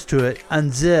close to it,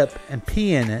 unzip, and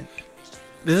pee in it.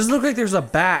 Does this look like there's a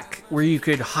back where you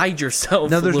could hide yourself?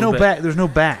 No, there's no back. There's no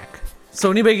back.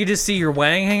 So anybody could just see your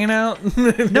wang hanging out?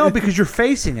 No, because you're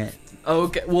facing it.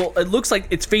 Okay. Well, it looks like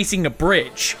it's facing a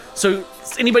bridge. So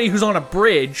anybody who's on a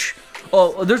bridge...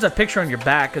 Oh, there's a picture on your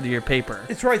back of your paper.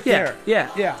 It's right Yeah, there.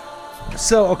 Yeah.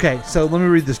 So let me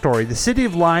read the story. The City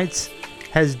of Lights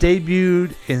has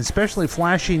debuted an especially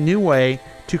flashy new way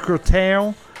to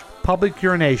curtail public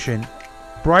urination.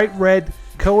 Bright red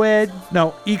bright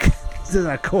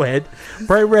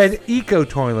red eco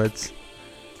toilets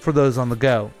for those on the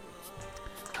go.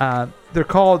 They're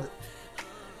called,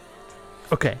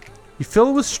 you fill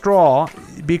it with straw,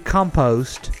 be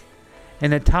compost,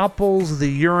 and it topples the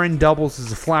urine, doubles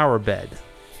as a flower bed.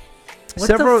 What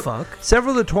the fuck?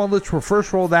 Several of the toilets were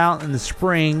first rolled out in the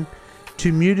spring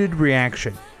to muted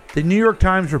reaction. The New York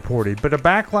Times reported, but a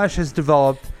backlash has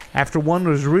developed after one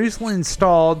was recently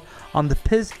installed on the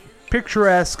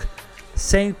picturesque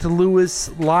St. Louis.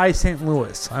 I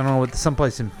don't know what,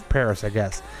 someplace in Paris, I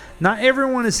guess. Not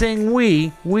everyone is saying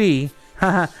we,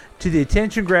 to the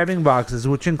attention-grabbing boxes,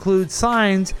 which include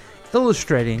signs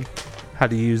illustrating how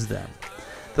to use them.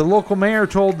 The local mayor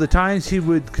told the Times he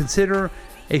would consider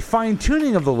a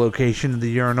fine-tuning of the location of the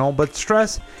urinal, but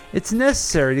stressed it's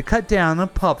necessary to cut down on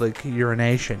public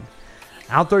urination.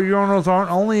 Outdoor urinals aren't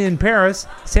only in Paris.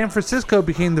 San Francisco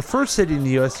became the first city in the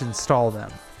U.S. to install them.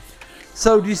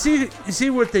 So, do you see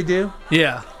what they do?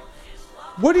 Yeah.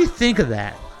 What do you think of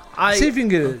that? See if you can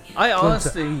get it. I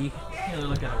honestly... Let me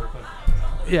look at it real quick.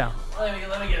 Yeah. Let me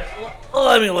get it.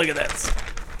 Let me look at this.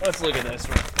 Let's look at this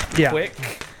real quick.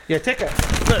 Yeah,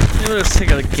 Let's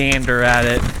take a gander at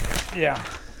it. Yeah.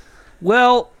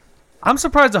 Well, I'm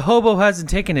surprised a hobo hasn't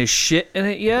taken his shit in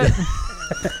it yet.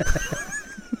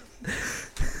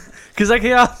 Because I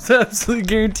can absolutely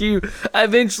guarantee you,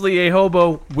 eventually a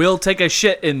hobo will take a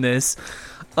shit in this.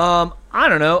 I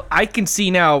don't know. I can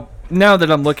see now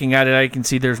that I'm looking at it, I can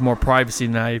see there's more privacy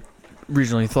than I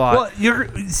originally thought. Well,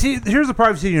 here's the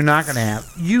privacy you're not going to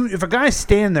have. If a guy's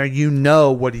standing there, you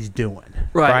know what he's doing.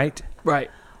 Right?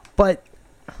 But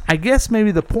I guess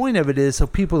maybe the point of it is so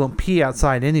people don't pee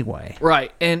outside anyway.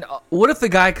 Right. And what if the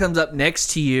guy comes up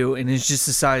next to you and has just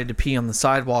decided to pee on the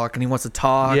sidewalk and he wants to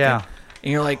talk? Yeah.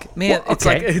 And you're like, man,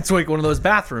 it's like one of those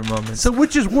bathroom moments. So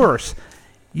which is worse?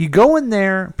 You go in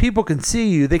there, people can see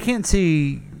you. They can't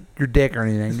see your dick or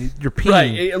anything. You're peeing.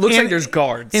 Right. It looks like there's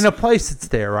guards. In a place that's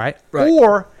there, right? Right.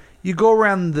 Or you go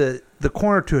around the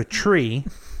corner to a tree,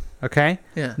 okay?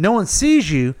 Yeah. No one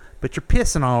sees you, but you're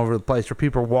pissing all over the place where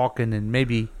people are walking and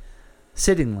maybe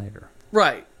sitting later.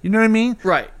 Right. You know what I mean?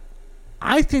 Right.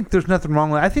 I think there's nothing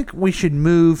wrong with it. I think we should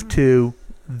move to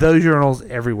those urinals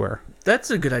everywhere.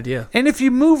 That's a good idea. And if you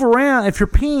move around, if you're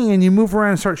peeing and you move around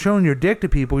and start showing your dick to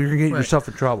people, you're going to get yourself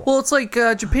in trouble. Well, it's like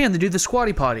Japan. They do the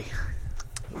squatty potty.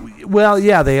 Well,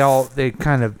 yeah,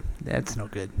 that's no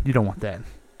good. You don't want that.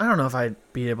 I don't know if I'd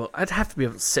have to be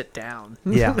able to sit down.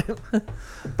 Yeah.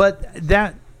 But I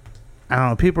don't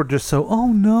know, people are just so,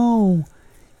 oh no.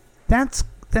 That's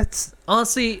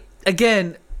honestly,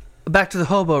 again, back to the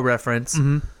hobo reference.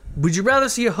 Mm-hmm. Would you rather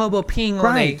see a hobo peeing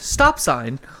on a stop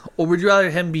sign, or would you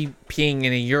rather him be peeing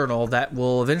in a urinal that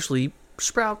will eventually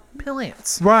sprout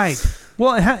plants? Right.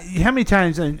 Well, how many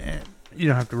times, and you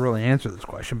don't have to really answer this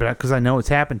question, but because I know it's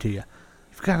happened to you,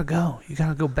 you've got to go. You got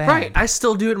to go back. Right. I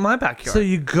still do it in my backyard. So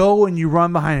you go and you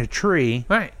run behind a tree.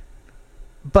 Right.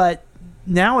 But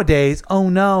nowadays, oh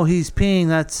no, he's peeing.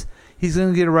 He's going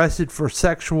to get arrested for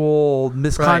sexual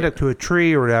misconduct to a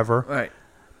tree or whatever. Right.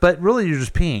 But really, you're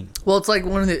just peeing. Well, it's like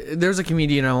there's a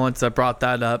comedian I once that brought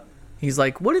that up. He's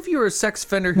like, "What if you were a sex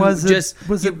offender who was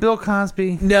it Bill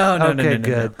Cosby?" No.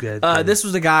 Good. This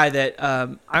was a guy that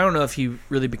I don't know if he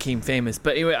really became famous,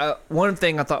 but anyway, one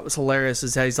thing I thought was hilarious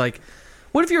is how he's like,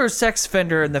 What if you're a sex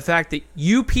offender and the fact that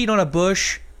you peed on a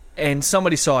bush and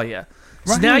somebody saw you?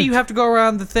 So now you have to go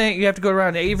around the thing. You have to go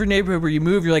around every neighborhood where you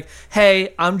move. You're like,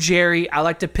 hey, I'm Jerry. I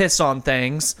like to piss on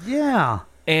things. Yeah.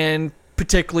 And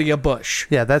particularly a bush.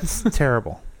 Yeah, that's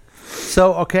terrible.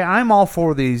 So, okay, I'm all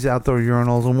for these outdoor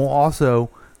urinals, and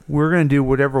we're going to do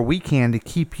whatever we can to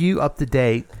keep you up to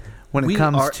date when it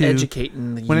comes to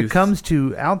educating the when youth. it comes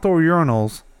to outdoor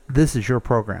urinals. This is your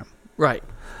program, right?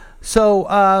 So,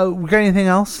 we got anything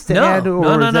else to add?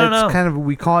 Or no. Kind of,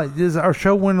 we call it. Is our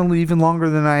show went even longer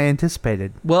than I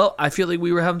anticipated? Well, I feel like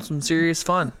we were having some serious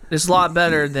fun. It's a lot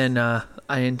better than I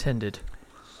intended.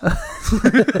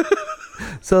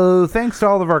 So, thanks to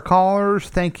all of our callers.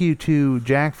 Thank you to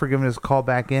Jack for giving us a call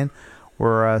back in.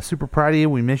 We're super proud of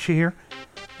you. We miss you here.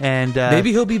 And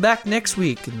maybe he'll be back next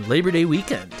week in Labor Day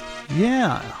weekend.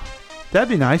 Yeah, that'd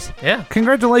be nice. Yeah.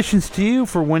 Congratulations to you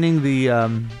for winning the.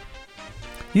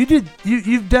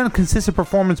 You've done a consistent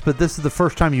performance, but this is the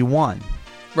first time you won.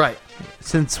 Right.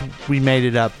 Since we made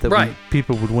it up that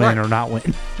people would win or not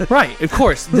win. Right. Of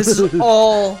course. This is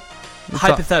all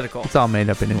hypothetical. It's all made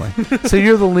up anyway. So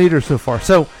you're the leader so far.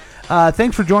 So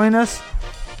thanks for joining us.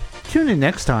 Tune in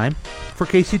next time for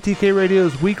KCTK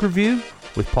Radio's Week Review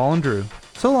with Paul and Drew.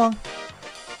 So long.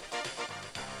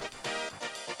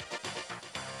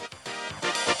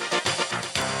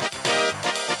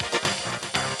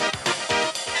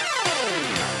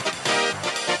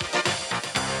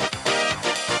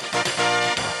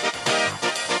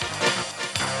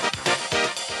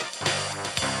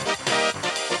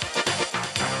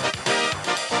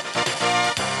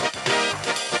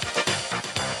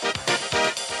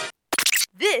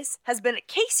 This has been a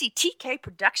KCTK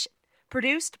production,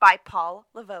 produced by Paul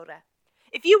Lavoda.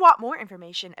 If you want more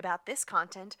information about this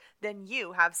content, then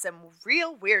you have some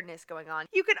real weirdness going on.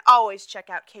 You can always check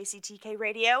out KCTK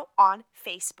Radio on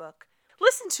Facebook.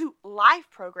 Listen to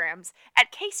live programs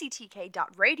at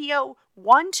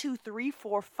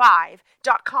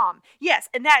kctk.radio12345.com. Yes,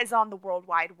 and that is on the World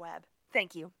Wide Web.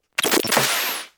 Thank you.